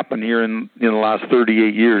things happen here in the last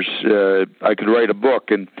 38 years. I could write a book,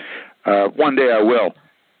 and one day I will.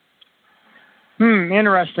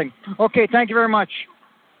 Interesting. Okay, thank you very much.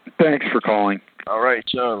 Thanks for calling. All right,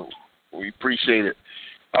 Sean. We appreciate it.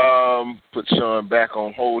 Put Sean back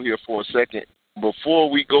on hold here for a second. Before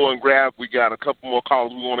we go and grab, we got a couple more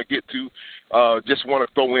calls we want to get to. Just want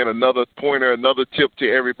to throw in another pointer, another tip to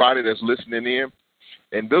everybody that's listening in.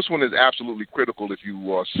 And this one is absolutely critical if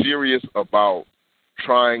you are serious about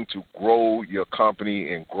trying to grow your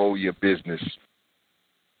company and grow your business.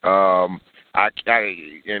 And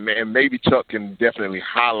maybe Chuck can definitely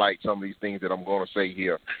highlight some of these things that I'm going to say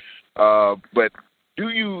here. But do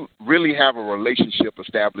you really have a relationship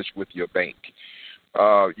established with your bank?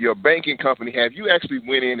 Your banking company, have you actually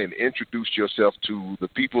went in and introduced yourself to the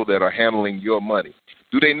people that are handling your money?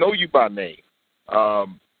 Do they know you by name?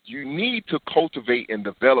 You need to cultivate and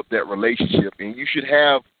develop that relationship, and you should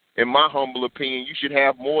have, in my humble opinion, you should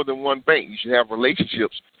have more than one bank. You should have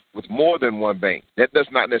relationships with more than one bank. That does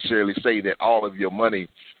not necessarily say that all of your money,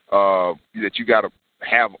 that you got to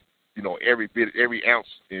have, every bit, every ounce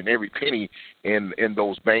and every penny in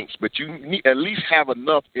those banks, but you need at least have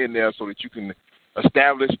enough in there so that you can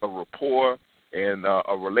establish a rapport and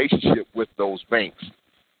a relationship with those banks.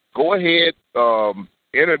 Go ahead,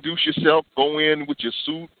 introduce yourself, go in with your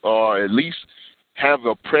suit, or at least have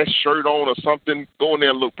a press shirt on or something. Go in there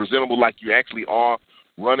and look presentable like you actually are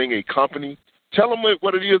running a company. Tell them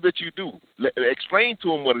what it is that you do. Explain to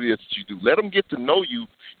them what it is that you do. Let them get to know you,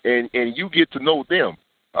 and you get to know them.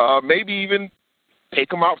 Maybe even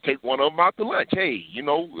take one of them out to lunch. Hey,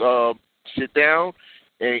 sit down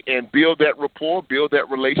and build that rapport, build that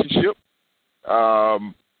relationship.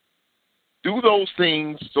 Do those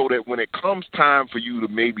things so that when it comes time for you to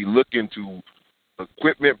maybe look into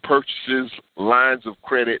equipment purchases, lines of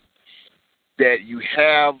credit, that you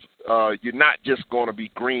have. You're not just going to be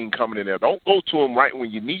green coming in there. Don't go to them right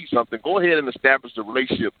when you need something. Go ahead and establish the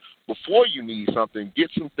relationship before you need something.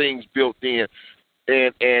 Get some things built in,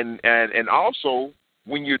 and also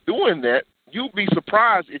when you're doing that, you'll be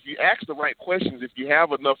surprised if you ask the right questions. If you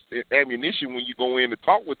have enough ammunition when you go in to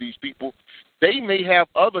talk with these people, they may have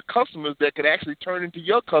other customers that could actually turn into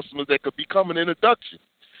your customers that could become an introduction.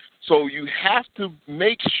 So you have to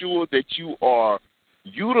make sure that you are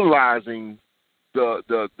utilizing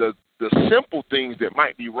the simple things that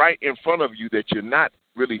might be right in front of you that you're not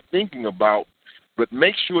really thinking about, but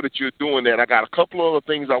make sure that you're doing that. I got a couple of other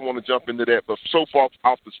things I want to jump into that, but so far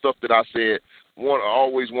off the stuff that I said, I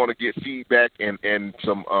always want to get feedback and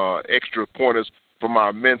some extra pointers from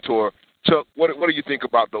our mentor. Chuck, what do you think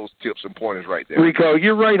about those tips and pointers right there? Rico,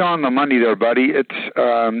 you're right on the money there, buddy.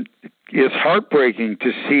 It's heartbreaking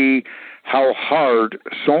to see how hard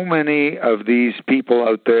so many of these people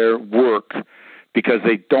out there work because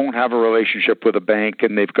they don't have a relationship with a bank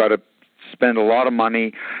and they've got to spend a lot of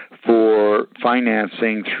money for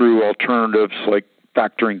financing through alternatives like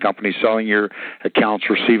factoring companies, selling your accounts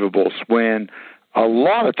receivables, when a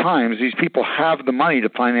lot of times these people have the money to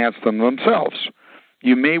finance them themselves.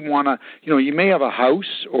 You may want to, you may have a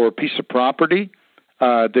house or a piece of property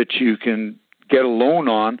that you can get a loan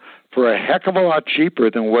on for a heck of a lot cheaper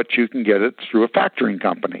than what you can get it through a factoring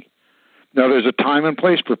company. Now, there's a time and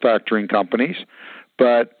place for factoring companies,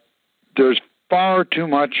 but there's far too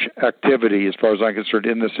much activity, as far as I'm concerned,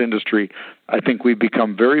 in this industry. I think we've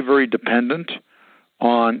become very, very dependent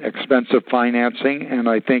on expensive financing, and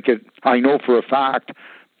I know for a fact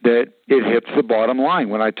that it hits the bottom line.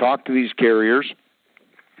 When I talk to these carriers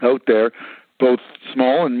out there, both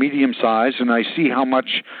small and medium size, and I see how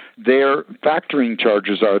much their factoring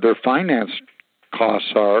charges are, their finance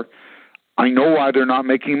costs are, I know why they're not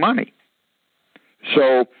making money.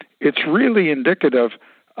 So it's really indicative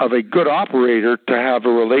of a good operator to have a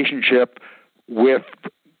relationship with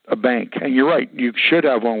a bank. And you're right, you should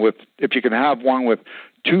have one if you can have one with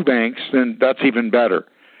two banks, then that's even better.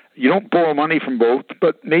 You don't borrow money from both,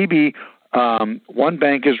 but maybe one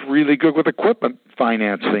bank is really good with equipment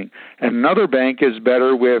financing, and another bank is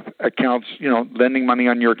better with accounts, lending money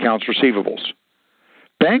on your accounts receivables.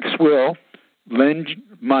 Banks will lend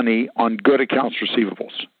money on good accounts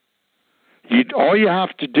receivables. All you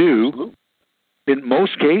have to do, in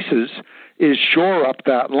most cases, is shore up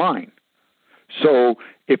that line. So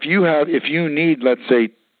if you need, let's say,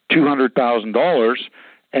 $200,000,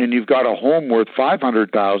 and you've got a home worth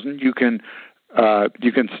 $500,000, you can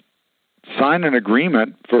sign an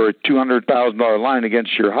agreement for a $200,000 line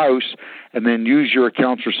against your house, and then use your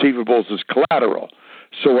accounts receivables as collateral.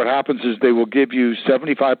 So what happens is they will give you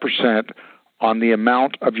 75% on the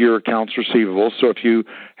amount of your accounts receivable. So if you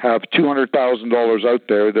have $200,000 out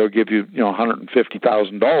there, they'll give you,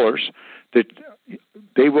 $150,000.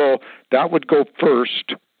 That would go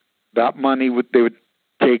first. That money they would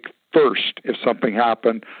take first if something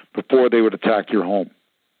happened before they would attack your home.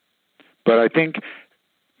 But I think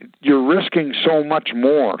you're risking so much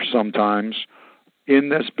more sometimes in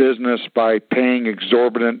this business by paying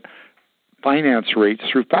exorbitant finance rates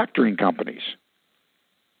through factoring companies,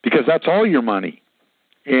 because that's all your money.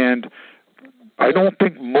 And I don't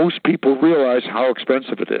think most people realize how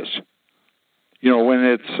expensive it is. When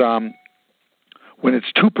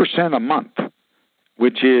it's 2% a month,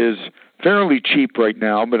 which is fairly cheap right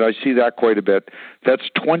now, but I see that quite a bit, that's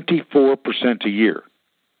 24% a year.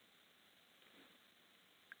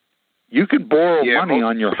 You can borrow money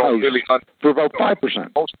on your house for about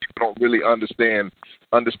 5%. Most people don't really understand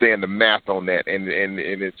the math on that, and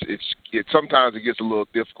it's sometimes it gets a little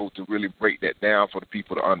difficult to really break that down for the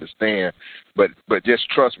people to understand. But just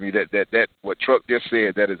trust me that what Truck just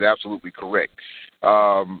said, that is absolutely correct.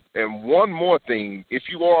 And one more thing, if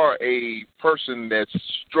you are a person that's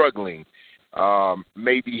struggling,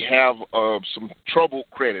 maybe have some troubled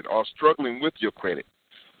credit or struggling with your credit,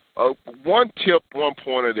 one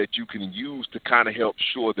pointer that you can use to kind of help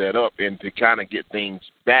shore that up and to kind of get things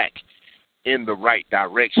back in the right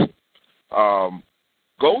direction. I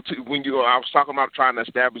was talking about trying to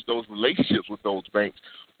establish those relationships with those banks.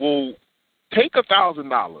 Well, take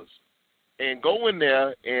 $1,000 and go in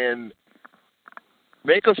there and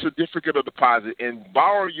make a certificate of deposit and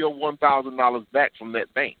borrow your $1,000 back from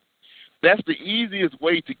that bank. That's the easiest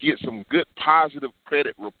way to get some good positive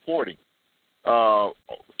credit reporting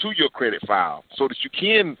to your credit file, so that you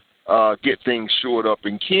can get things shored up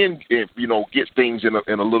and can get things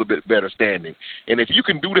in a little bit better standing. And if you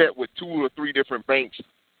can do that with 2 or 3 different banks,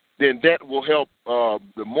 then that will help.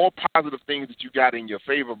 The more positive things that you got in your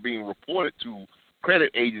favor being reported to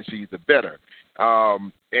credit agencies, the better.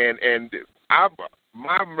 And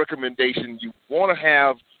my recommendation, you want to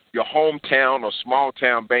have your hometown or small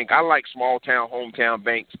town bank. I like small town, hometown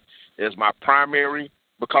banks as my primary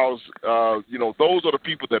because, those are the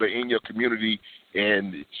people that are in your community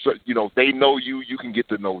and, so, they know you. You can get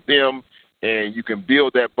to know them and you can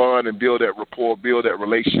build that bond and build that rapport, build that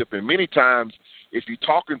relationship. And many times, if you're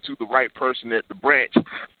talking to the right person at the branch,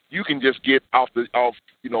 you can just get off the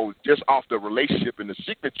relationship and the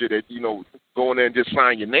signature that, go in there and just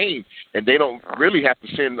sign your name. And they don't really have to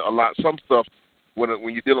send some stuff when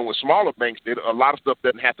you're dealing with smaller banks. A lot of stuff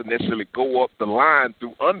doesn't have to necessarily go up the line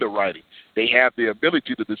through underwriting. They have the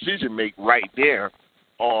ability to decision make right there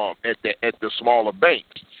at the smaller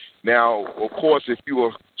banks. Now, of course, if you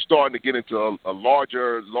are starting to get into a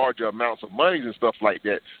larger amounts of money and stuff like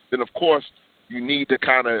that, then of course you need to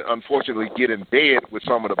kind of, unfortunately, get in bed with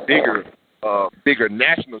some of the bigger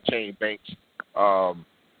national chain banks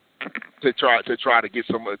to try to get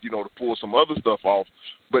some, to pull some other stuff off.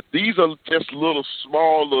 But these are just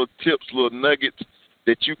small little tips, little nuggets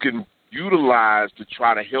that you can utilize to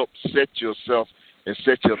try to help set yourself and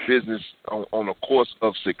set your business on a course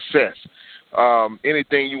of success.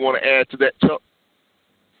 Anything you want to add to that, Chuck?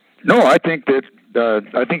 No, I think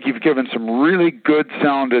you've given some really good,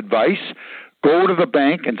 sound advice. Go to the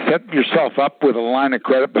bank and set yourself up with a line of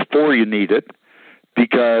credit before you need it,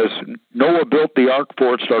 because Noah built the ark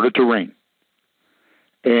before it started to rain.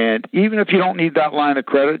 And even if you don't need that line of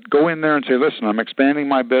credit, go in there and say, listen, I'm expanding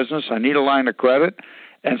my business. I need a line of credit,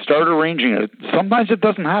 and start arranging it. Sometimes it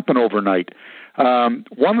doesn't happen overnight.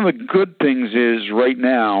 One of the good things is right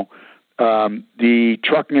now, the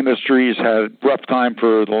trucking industry has had a rough time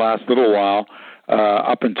for the last little while,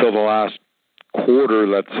 up until the last quarter,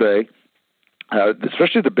 let's say,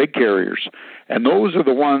 especially the big carriers. And those are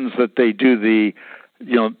the ones that they do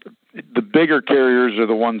the bigger carriers are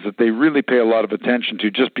the ones that they really pay a lot of attention to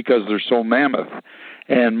just because they're so mammoth.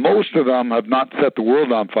 And most of them have not set the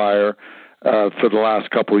world on fire for the last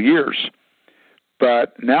couple of years.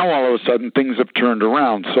 But now all of a sudden things have turned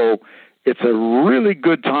around. So it's a really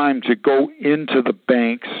good time to go into the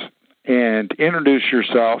banks and introduce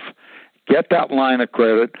yourself, get that line of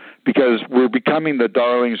credit, because we're becoming the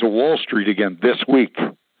darlings of Wall Street again this week.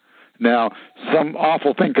 Now, some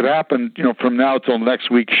awful thing could happen, from now till next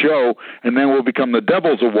week's show, and then we'll become the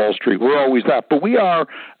devils of Wall Street. We're always that. But we are,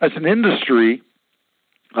 as an industry,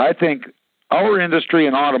 I think our industry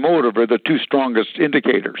and automotive are the two strongest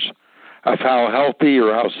indicators of how healthy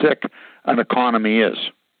or how sick an economy is.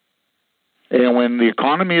 And when the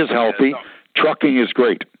economy is healthy, trucking is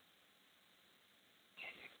great.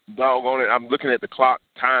 Doggone it. I'm looking at the clock.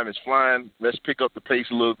 Time is flying. Let's pick up the pace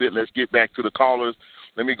a little bit. Let's get back to the callers.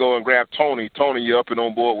 Let me go and grab Tony. Tony, you're up and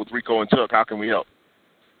on board with Rico and Chuck. How can we help?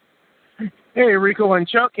 Hey, Rico and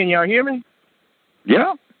Chuck, can y'all hear me?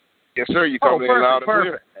 Yeah. Yes, sir. You coming in loud and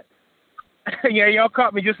clear. Yeah, y'all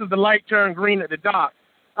caught me just as the light turned green at the dock.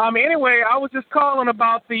 Anyway, I was just calling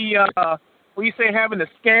about the, when you say having the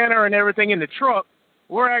scanner and everything in the truck.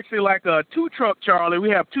 We're actually like a two-truck, Charlie. We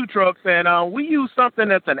have two trucks, and we use something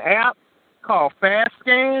that's an app called Fast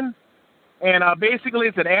Scan. And basically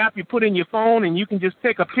it's an app you put in your phone, and you can just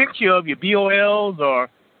take a picture of your BOLs or,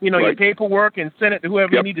 your paperwork and send it to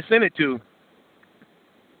whoever you need to send it to.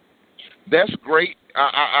 That's great.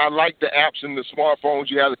 I like the apps and the smartphones.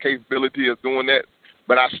 You have the capability of doing that.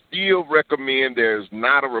 But I still recommend there's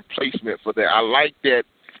not a replacement for that. I like that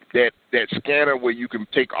scanner where you can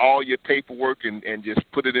take all your paperwork and just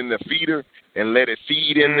put it in the feeder and let it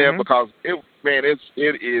feed in there, because it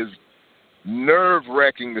is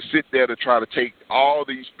nerve-wracking to sit there to try to take all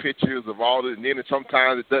these pictures of all this, and then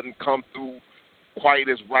sometimes it doesn't come through quite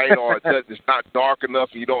as right, or it's not dark enough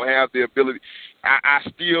and you don't have the ability. I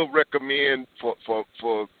still recommend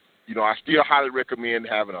I still highly recommend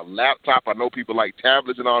having a laptop. I know people like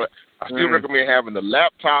tablets and all that. I still recommend having the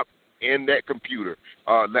laptop and that computer.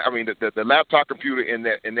 The laptop computer and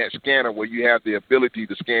that scanner where you have the ability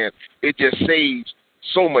to scan. It just saves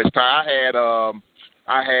so much time.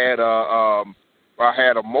 I had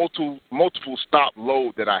a multiple stop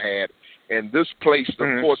load that I had, and this place,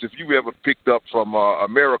 of course, if you ever picked up from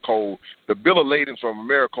Americold, the bill of lading from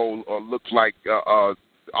Americold looks like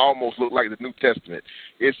almost look like the New Testament.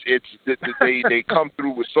 They come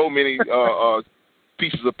through with so many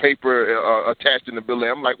pieces of paper attached in the bill.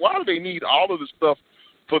 I'm like, why do they need all of this stuff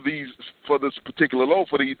for this particular load,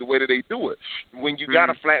 the way that they do it? When you got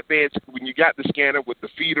a flatbed, when you got the scanner with the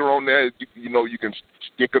feeder on there, you can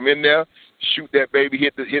stick them in there, shoot that baby,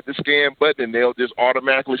 hit the scan button, and they'll just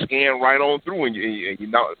automatically scan right on through, and you're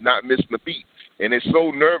not missing a beat. And it's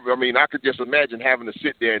so nerve-wracking. I could just imagine having to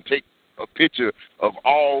sit there and take a picture of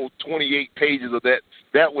all 28 pages of that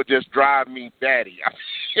that would just drive me batty.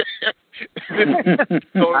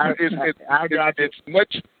 So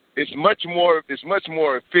it's much more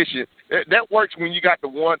efficient. That works when you got the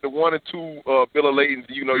one and two bill of ladings.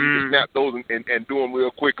 You know, you can snap those and do them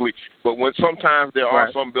real quickly. But when sometimes there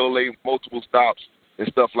are some bill of ladings, multiple stops and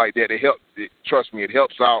stuff like that, trust me, it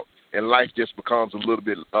helps out, and life just becomes a little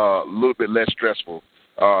bit less stressful.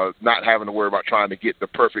 Not having to worry about trying to get the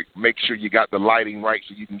perfect. Make sure you got the lighting right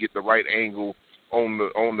so you can get the right angle on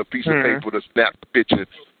the piece of paper to snap the picture.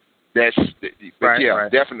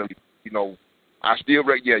 Definitely. You know, I still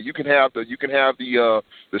you can have the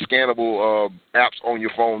scannable apps on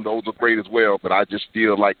your phone. Those are great as well. But I just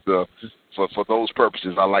feel like for those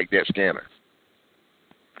purposes, I like that scanner.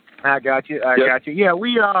 I got you. Yeah,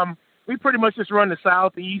 we pretty much just run the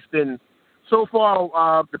Southeast, and so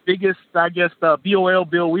far the biggest BOL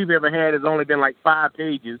bill we've ever had has only been like 5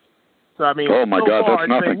 pages. So I mean, oh my God, far, that's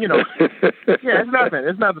nothing. Been, it's nothing.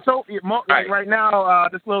 It's nothing. So right now,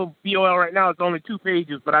 this little BOL right now is only 2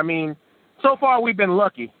 pages, but I mean, so far we've been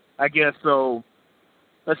lucky, I guess. So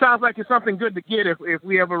it sounds like it's something good to get if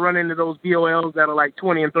we ever run into those BOLs that are like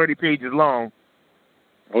 20 and 30 pages long.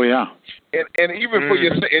 Oh yeah, and even for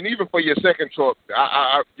your second truck,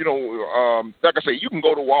 like I say, you can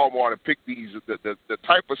go to Walmart and pick these the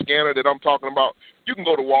type of scanner that I'm talking about. You can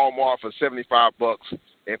go to Walmart for $75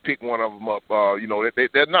 and pick one of them up.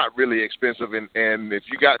 They're not really expensive, and if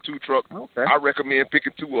you got 2 trucks, I recommend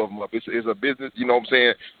picking 2 of them up. It's a business, you know what I'm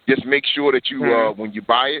saying. Just make sure that you when you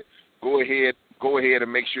buy it, go ahead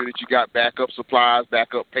and make sure that you got backup supplies,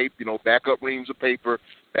 backup paper, backup reams of paper,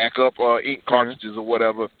 backup ink cartridges or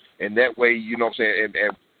whatever, and that way, you know what I'm saying,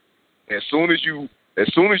 and as soon as you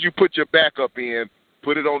put your backup in,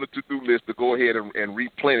 put it on the to-do list to go ahead and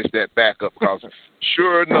replenish that backup, because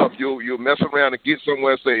sure enough, you'll mess around and get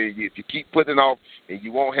somewhere, say, if you keep putting it off and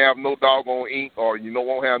you won't have no doggone ink or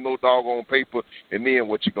won't have no doggone paper, and then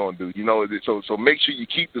what you going to do? So make sure you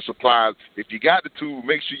keep the supplies. If you got the tool,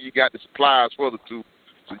 make sure you got the supplies for the tool,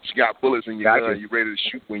 so that you got bullets in your gun, you're ready to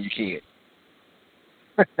shoot when you can.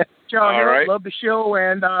 John, all right. Love the show,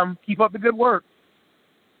 and keep up the good work.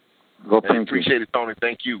 Well, thank you. Appreciate it, Tony.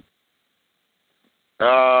 Thank you.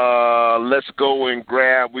 Let's go and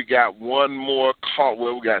grab. We got one more call.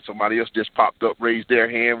 Well, we got somebody else just popped up, raised their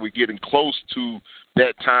hand. We're getting close to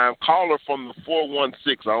that time. Caller from the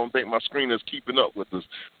 416. I don't think my screen is keeping up with us.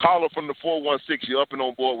 Caller from the 416. You're up and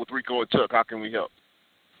on board with Rico and Chuck. How can we help?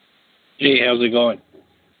 Hey, how's it going?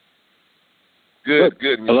 Good.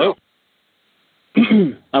 Hello?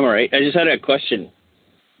 I'm all right. I just had a question.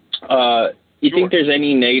 You think there's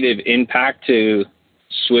any negative impact to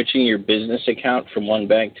switching your business account from one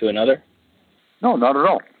bank to another? No, not at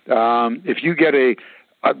all. If you get a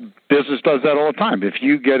business does that all the time. If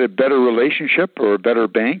you get a better relationship or a better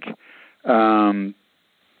bank, there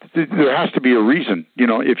has to be a reason.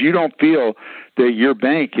 If you don't feel that your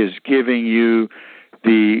bank is giving you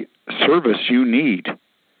the service you need.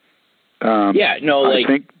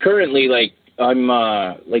 Currently, I'm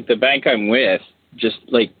the bank I'm with, just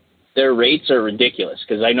like their rates are ridiculous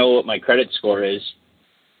because I know what my credit score is,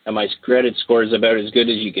 and my credit score is about as good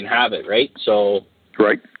as you can have it, right? So,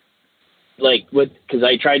 right. Because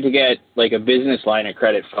I tried to get like a business line of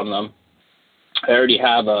credit from them. I already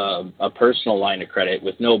have a personal line of credit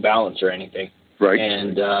with no balance or anything. Right.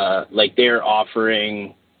 And they're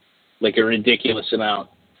offering like a ridiculous amount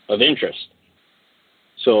of interest.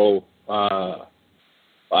 So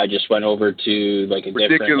I just went over to like a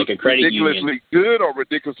different, like a credit union. Ridiculously good or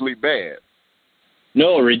ridiculously bad?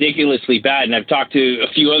 No, ridiculously bad. And I've talked to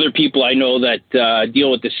a few other people I know that deal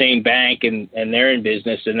with the same bank and they're in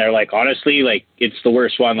business, and they're like, honestly, like it's the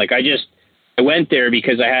worst one. Like I went there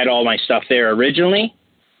because I had all my stuff there originally.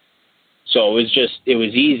 So it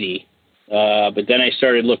was easy. But then I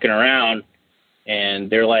started looking around and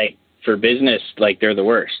they're like, for business, like they're the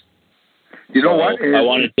worst. You know what?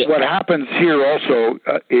 What happens here also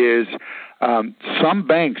is some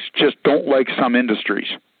banks just don't like some industries.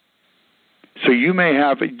 So you may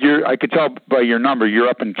have I could tell by your number, you're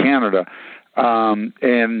up in Canada.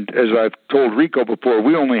 And as I've told Rico before,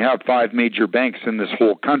 we only have 5 major banks in this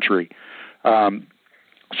whole country.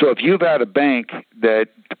 So if you've had a bank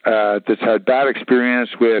that's had bad experience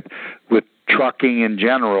with trucking in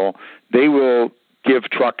general, they will give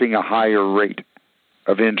trucking a higher rate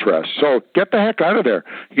of interest. So get the heck out of there.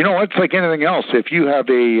 It's like anything else. If you have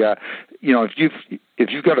if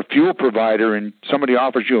you've got a fuel provider and somebody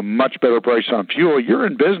offers you a much better price on fuel, you're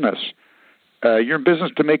in business. You're in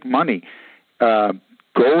business to make money. Go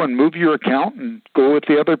and move your account and go with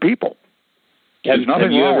the other people. Have you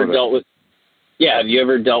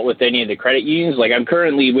ever dealt with any of the credit unions? Like I'm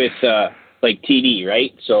currently with like TD,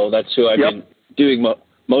 right? So that's who I've been doing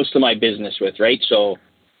most of my business with, right? So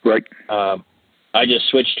right. I just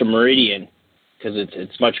switched to Meridian because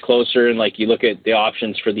it's much closer, and like you look at the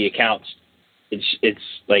options for the accounts, it's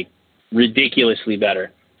like ridiculously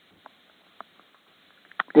better.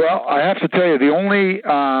 Well, I have to tell you, the only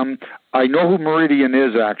I know who Meridian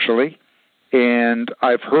is actually, and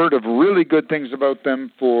I've heard of really good things about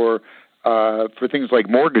them for things like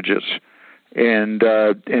mortgages, and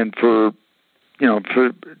for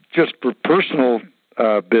for personal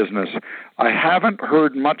business. I haven't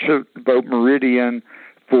heard much about Meridian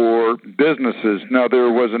for businesses. Now, there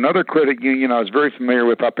was another credit union I was very familiar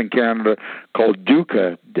with up in Canada called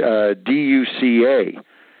Duca, D-U-C-A,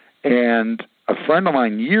 and a friend of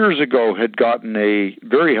mine years ago had gotten a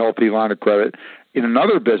very healthy line of credit in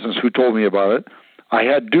another business who told me about it. I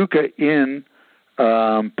had Duca in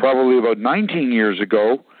probably about 19 years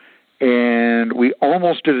ago, and we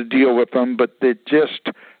almost did a deal with them, but it just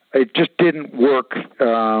didn't work.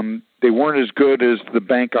 They weren't as good as the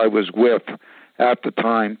bank I was with at the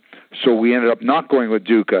time, so we ended up not going with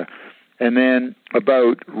Duca. And then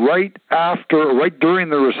about right during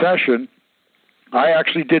the recession, I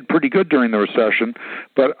actually did pretty good during the recession,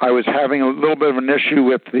 but I was having a little bit of an issue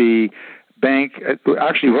with the bank.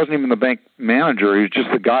 Actually, it wasn't even the bank manager. He was just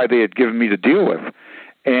the guy they had given me to deal with,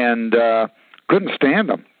 and couldn't stand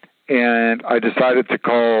him. And I decided to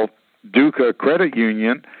call Duca Credit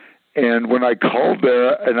Union. And when I called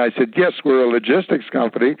there and I said, yes, we're a logistics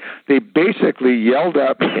company, they basically yelled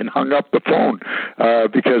at me and hung up the phone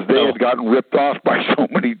because they had gotten ripped off by so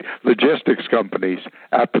many logistics companies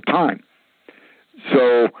at the time.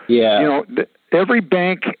 So, every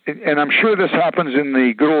bank, and I'm sure this happens in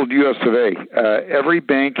the good old U.S. of A., every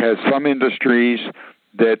bank has some industries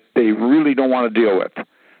that they really don't want to deal with.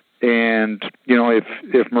 And,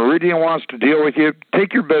 if Meridian wants to deal with you,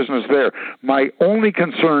 take your business there. My only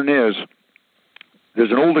concern is,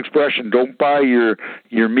 there's an old expression, don't buy your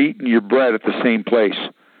meat and your bread at the same place.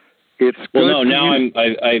 It's well, no, now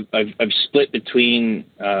I've split between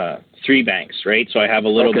 3 banks, right? So I have a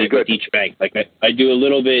little bit with each bank. Like I do a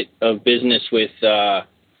little bit of business with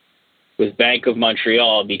Bank of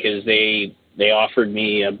Montreal because they offered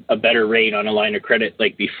me a better rate on a line of credit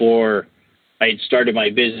like before I had started my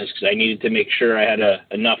business because I needed to make sure I had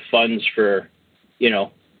enough funds for,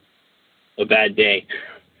 a bad day.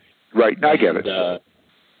 Right, I get it.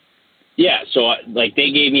 So they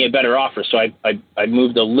gave me a better offer, so I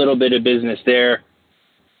moved a little bit of business there,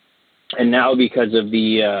 and now because of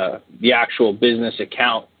the actual business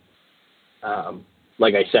account,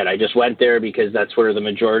 like I said, I just went there because that's where the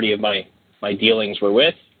majority of my dealings were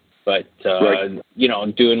with. But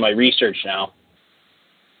I'm doing my research now.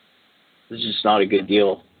 It's just not a good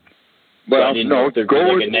deal. Well, so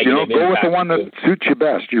go with the one that suits you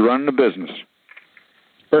best. You're running the business.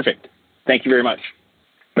 Perfect. Thank you very much.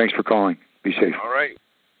 Thanks for calling. Be safe. All right.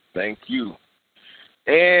 Thank you.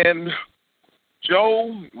 And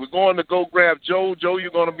Joe, we're going to go grab Joe. Joe, you're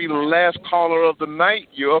going to be the last caller of the night.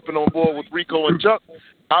 You're up and on board with Rico and Chuck.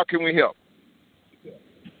 How can we help?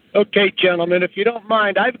 Okay, gentlemen, if you don't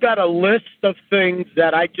mind, I've got a list of things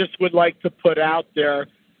that I just would like to put out there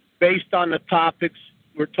based on the topics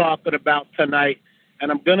we're talking about tonight.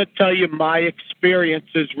 And I'm going to tell you my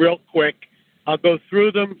experiences real quick. I'll go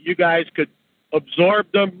through them. You guys could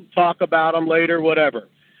absorb them, talk about them later, whatever.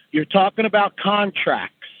 You're talking about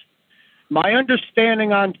contracts. My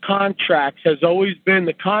understanding on contracts has always been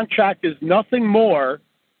the contract is nothing more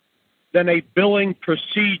than a billing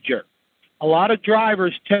procedure. A lot of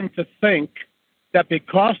drivers tend to think that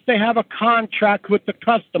because they have a contract with the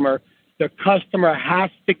customer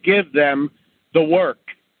has to give them the work.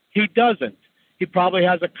 He doesn't. He probably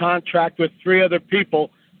has a contract with 3 other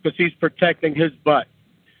people because he's protecting his butt.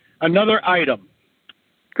 Another item.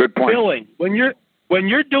 Good point. Billing. When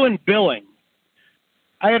you're doing billing,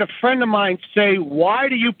 I had a friend of mine say, why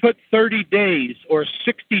do you put 30 days or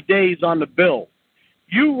 60 days on the bill?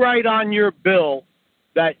 You write on your bill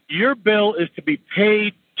that your bill is to be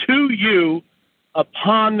paid to you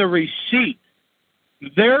upon the receipt.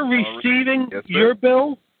 They're receiving your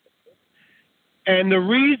bill, and the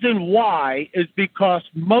reason why is because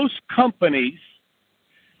most companies,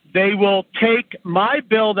 they will take my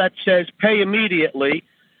bill that says pay immediately.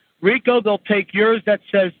 Rico, they'll take yours that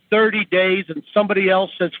says 30 days and somebody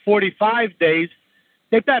else says 45 days.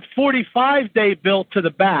 They put 45-day bill to the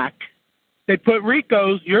back. They put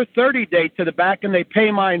Rico's, your 30-day to the back, and they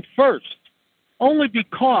pay mine first. Only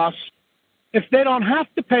because if they don't have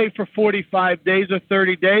to pay for 45 days or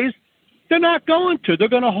 30 days, they're not going to. They're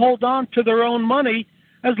going to hold on to their own money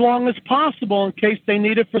as long as possible in case they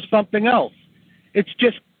need it for something else. It's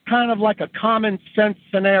just kind of like a common sense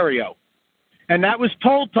scenario. And that was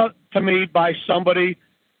told to me by somebody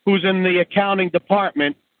who's in the accounting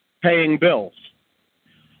department paying bills.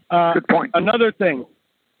 Good point. Another thing,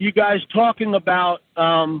 you guys talking about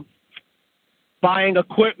buying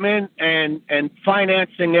equipment and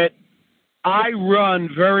financing it. I run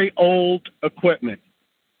very old equipment.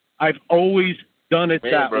 I've always done it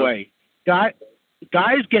way. Guys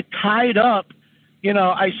get tied up. You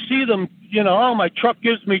know, I see them, you know, oh, my truck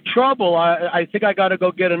gives me trouble. I think I got to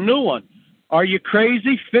go get a new one. Are you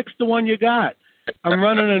crazy? Fix the one you got. I'm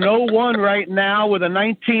running an 01 right now with a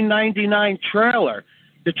 1999 trailer.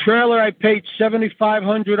 The trailer, I paid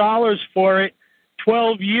 $7,500 for it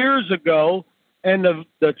 12 years ago, and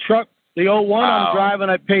the truck, the 01 I'm driving,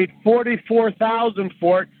 I paid $44,000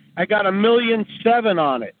 for it. I got $1.7 million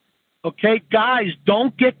on it. Okay, guys,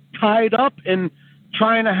 don't get tied up in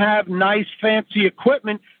trying to have nice, fancy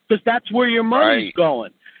equipment, because that's where your money's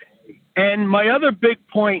going. And my other big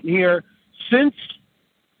point here, since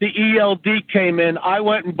the ELD came in, I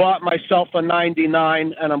went and bought myself a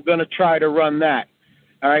 99, and I'm going to try to run that.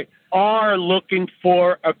 All right, are looking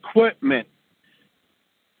for equipment.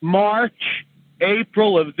 March,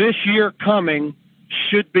 April of this year coming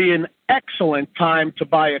should be an excellent time to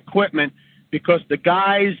buy equipment, because the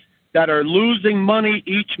guys that are losing money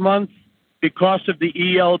each month because of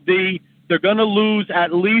the ELD, they're going to lose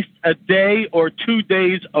at least a day or 2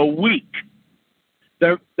 days a week.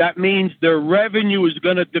 That means their revenue is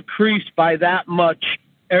going to decrease by that much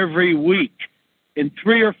every week. In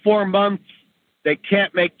 3 or 4 months, they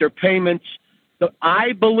can't make their payments. So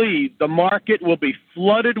I believe the market will be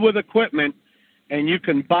flooded with equipment, and you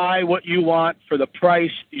can buy what you want for the price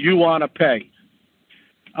you want to pay.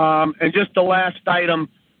 And just the last item,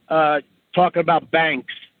 talking about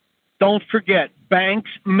banks. Don't forget, banks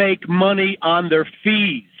make money on their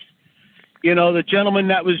fees. You know, the gentleman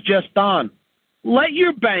that was just on, let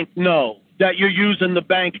your bank know that you're using the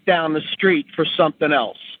bank down the street for something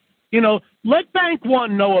else. You know, let Bank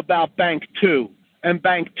 1 know about Bank 2 and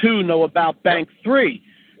Bank 2 know about Bank 3,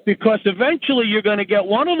 because eventually you're going to get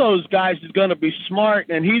one of those guys who's going to be smart,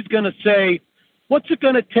 and he's going to say, what's it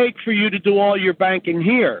going to take for you to do all your banking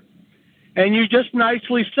here? And you just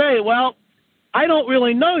nicely say, well, I don't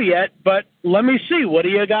really know yet, but let me see. What do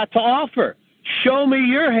you got to offer? Show me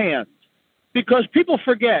your hand. Because people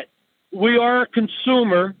forget, we are a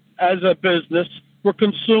consumer as a business. We're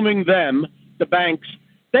consuming them, the banks.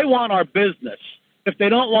 They want our business. If they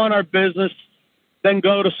don't want our business, then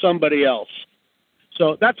go to somebody else.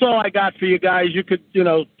 So that's all I got for you guys. You could, you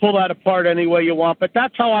know, pull that apart any way you want, but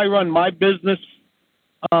that's how I run my business.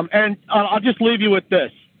 And I'll just leave you with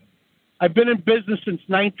this. I've been in business since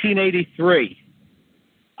 1983.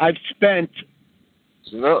 I've spent,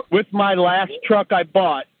 with my last truck I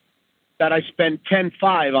bought, that I spent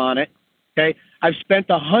 $10,500 on it, okay, I've spent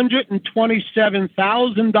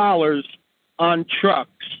 $127,000 on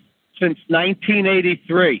trucks since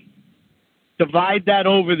 1983. Divide that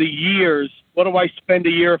over the years, what do I spend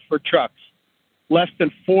a year for trucks? Less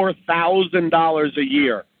than $4,000 a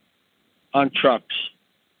year on trucks.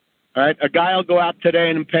 All right, a guy will go out today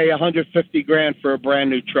and pay $150,000 for a brand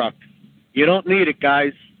new truck. You don't need it,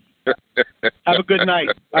 guys. Have a good night.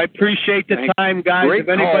 I appreciate the time, guys. Great if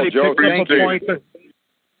anybody call, picks up a point.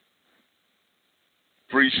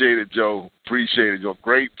 Appreciate it, Joe. Appreciate it, Joe.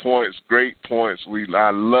 Great points. Great points.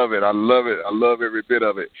 I love it. I love it. I love every bit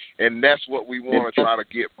of it. And that's what we want to try to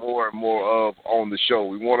get more and more of on the show.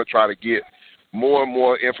 We want to try to get more and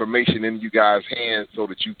more information in you guys' hands so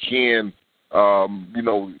that you can, you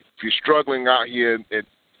know, if you're struggling out here, and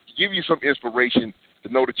give you some inspiration to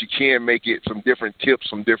know that you can make it, some different tips,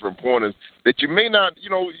 some different pointers that you may not, you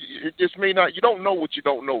know, it just may not, you don't know what you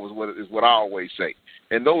don't know is what I always say.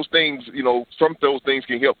 And those things, you know, some of those things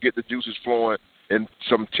can help get the juices flowing, and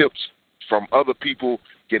some tips from other people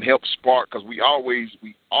can help spark, because we always,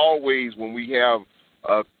 when we have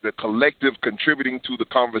the collective contributing to the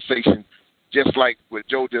conversation, just like what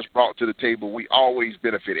Joe just brought to the table, we always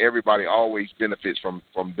benefit. Everybody always benefits from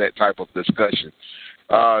that type of discussion.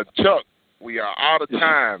 Chuck, we are out of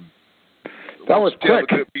time. That was tell quick.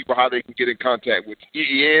 the good people how they can get in contact with you.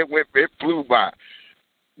 Yeah, it flew by.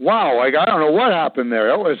 Wow, like I don't know what happened there.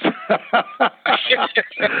 That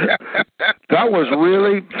was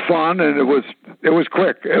really fun, and it was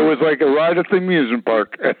quick. It was like a ride at the amusement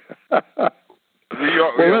park.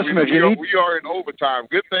 We are in overtime.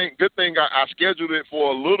 Good thing I scheduled it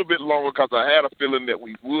for a little bit longer because I had a feeling that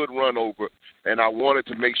we would run over, and I wanted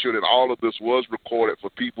to make sure that all of this was recorded for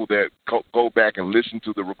people that go back and listen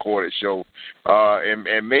to the recorded show.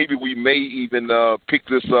 And maybe we may even pick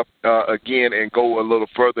this up again and go a little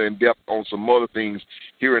further in depth on some other things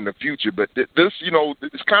here in the future. But this,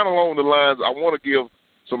 it's kind of along the lines, I want to give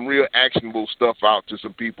some real actionable stuff out to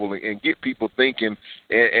some people and get people thinking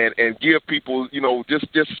and give people, just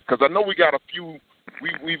because I know we got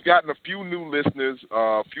we've gotten a few new listeners,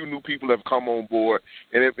 a few new people have come on board,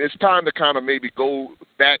 and it's time to kind of maybe go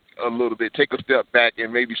back a little bit, take a step back,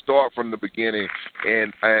 and maybe start from the beginning,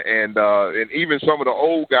 and even some of the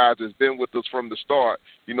old guys that's been with us from the start,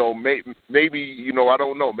 maybe I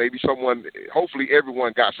don't know, maybe hopefully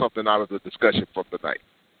everyone got something out of the discussion from tonight.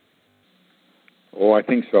 Oh, I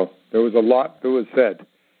think so. There was a lot that was said.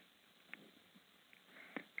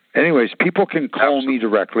 Anyways, people can call me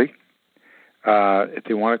directly. If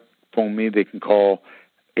they want to phone me, they can call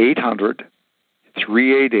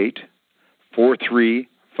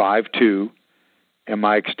 800-388-4352, and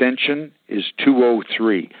my extension is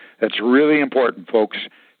 203. That's really important, folks.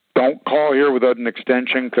 Don't call here without an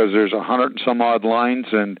extension because there's 100 and some odd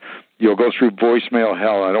lines, and you'll go through voicemail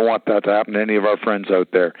hell. I don't want that to happen to any of our friends out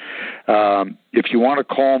there. If you want to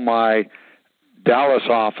call my Dallas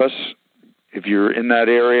office, if you're in that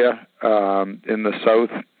area in the south,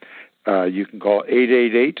 you can call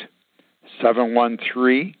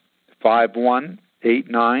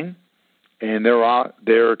 888-713-5189, and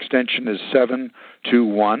their extension is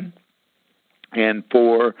 721. And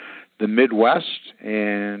for the Midwest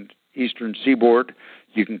and Eastern Seaboard,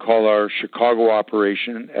 you can call our Chicago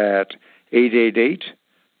operation at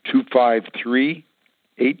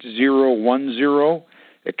 888-253-8010,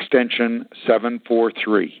 extension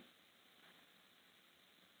 743.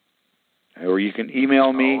 Or you can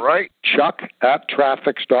email me,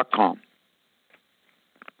 chuck@traffics.com.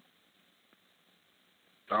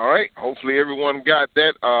 All right. Hopefully everyone got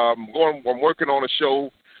that. I'm working on a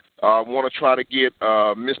show. I want to try to get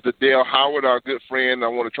Mr. Dale Howard, our good friend. I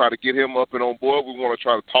want to try to get him up and on board. We want to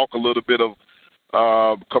try to talk a little bit of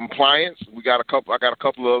compliance. I got a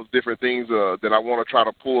couple of different things that I want to try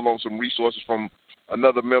to pull on some resources from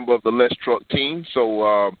another member of the Let's Truck team.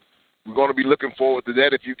 So we're going to be looking forward to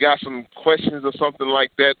that. If you got some questions or something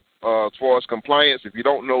like that as far as compliance, if you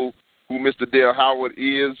don't know who Mr. Dale Howard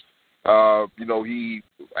is, he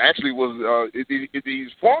actually was he's a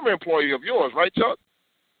former employee of yours, right, Chuck?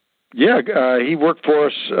 Yeah, he worked for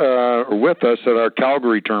us or with us at our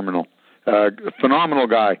Calgary terminal. Phenomenal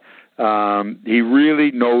guy. He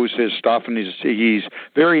really knows his stuff, and he's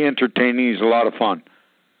very entertaining. He's a lot of fun.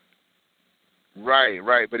 Right.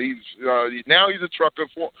 But now he's a trucker,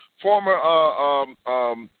 former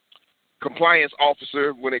compliance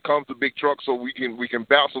officer when it comes to big trucks. So we can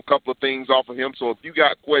bounce a couple of things off of him. So if you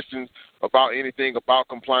got questions about anything about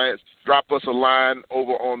compliance, drop us a line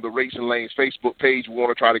over on the Racing Lanes Facebook page. We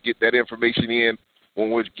want to try to get that information in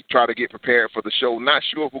when we try to get prepared for the show. Not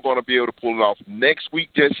sure if we're going to be able to pull it off next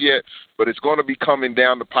week just yet, but it's going to be coming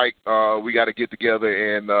down the pike. We got to get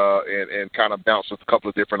together and kind of bounce a couple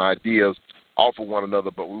of different ideas off of one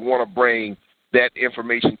another. But we want to bring that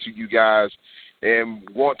information to you guys and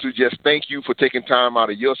want to just thank you for taking time out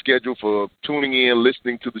of your schedule, for tuning in,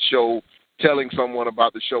 listening to the show, telling someone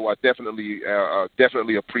about the show. I definitely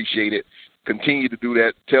appreciate it. Continue to do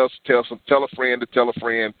that. Tell a friend to tell a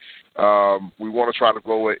friend. We want to try to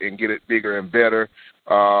grow it and get it bigger and better.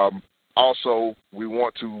 Also, we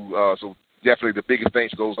want to, so definitely the biggest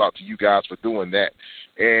thanks goes out to you guys for doing that.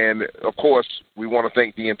 And, of course, we want to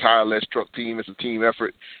thank the entire Let's Truck team. It's a team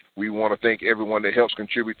effort. We want to thank everyone that helps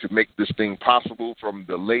contribute to make this thing possible, from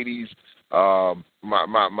the ladies, my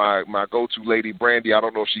go-to lady, Brandy. I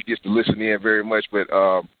don't know if she gets to listen in very much, but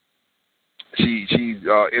she's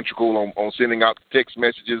integral on sending out text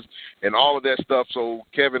messages and all of that stuff. So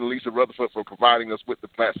Kevin and Lisa Rutherford for providing us with the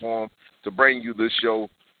platform to bring you this show.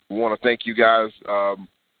 We want to thank you guys.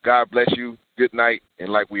 God bless you. Good night. And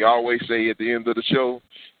like we always say at the end of the show,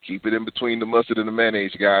 keep it in between the mustard and the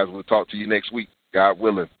mayonnaise, guys. We'll talk to you next week, God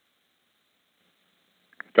willing.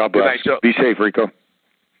 God bless. Good night, be safe, Rico.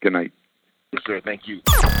 Good night. Yes, sir. Thank you.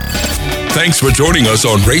 Thanks for joining us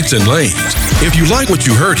on Rates and Lanes. If you like what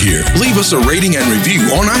you heard here, leave us a rating and review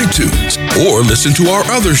on iTunes or listen to our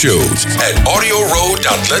other shows at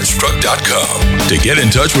audioroad.letstruck.com. To get in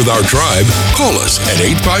touch with our tribe, call us at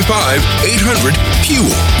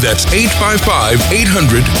 855-800-FUEL. That's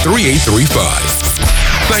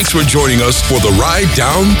 855-800-3835. Thanks for joining us for the ride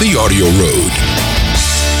down the audio road.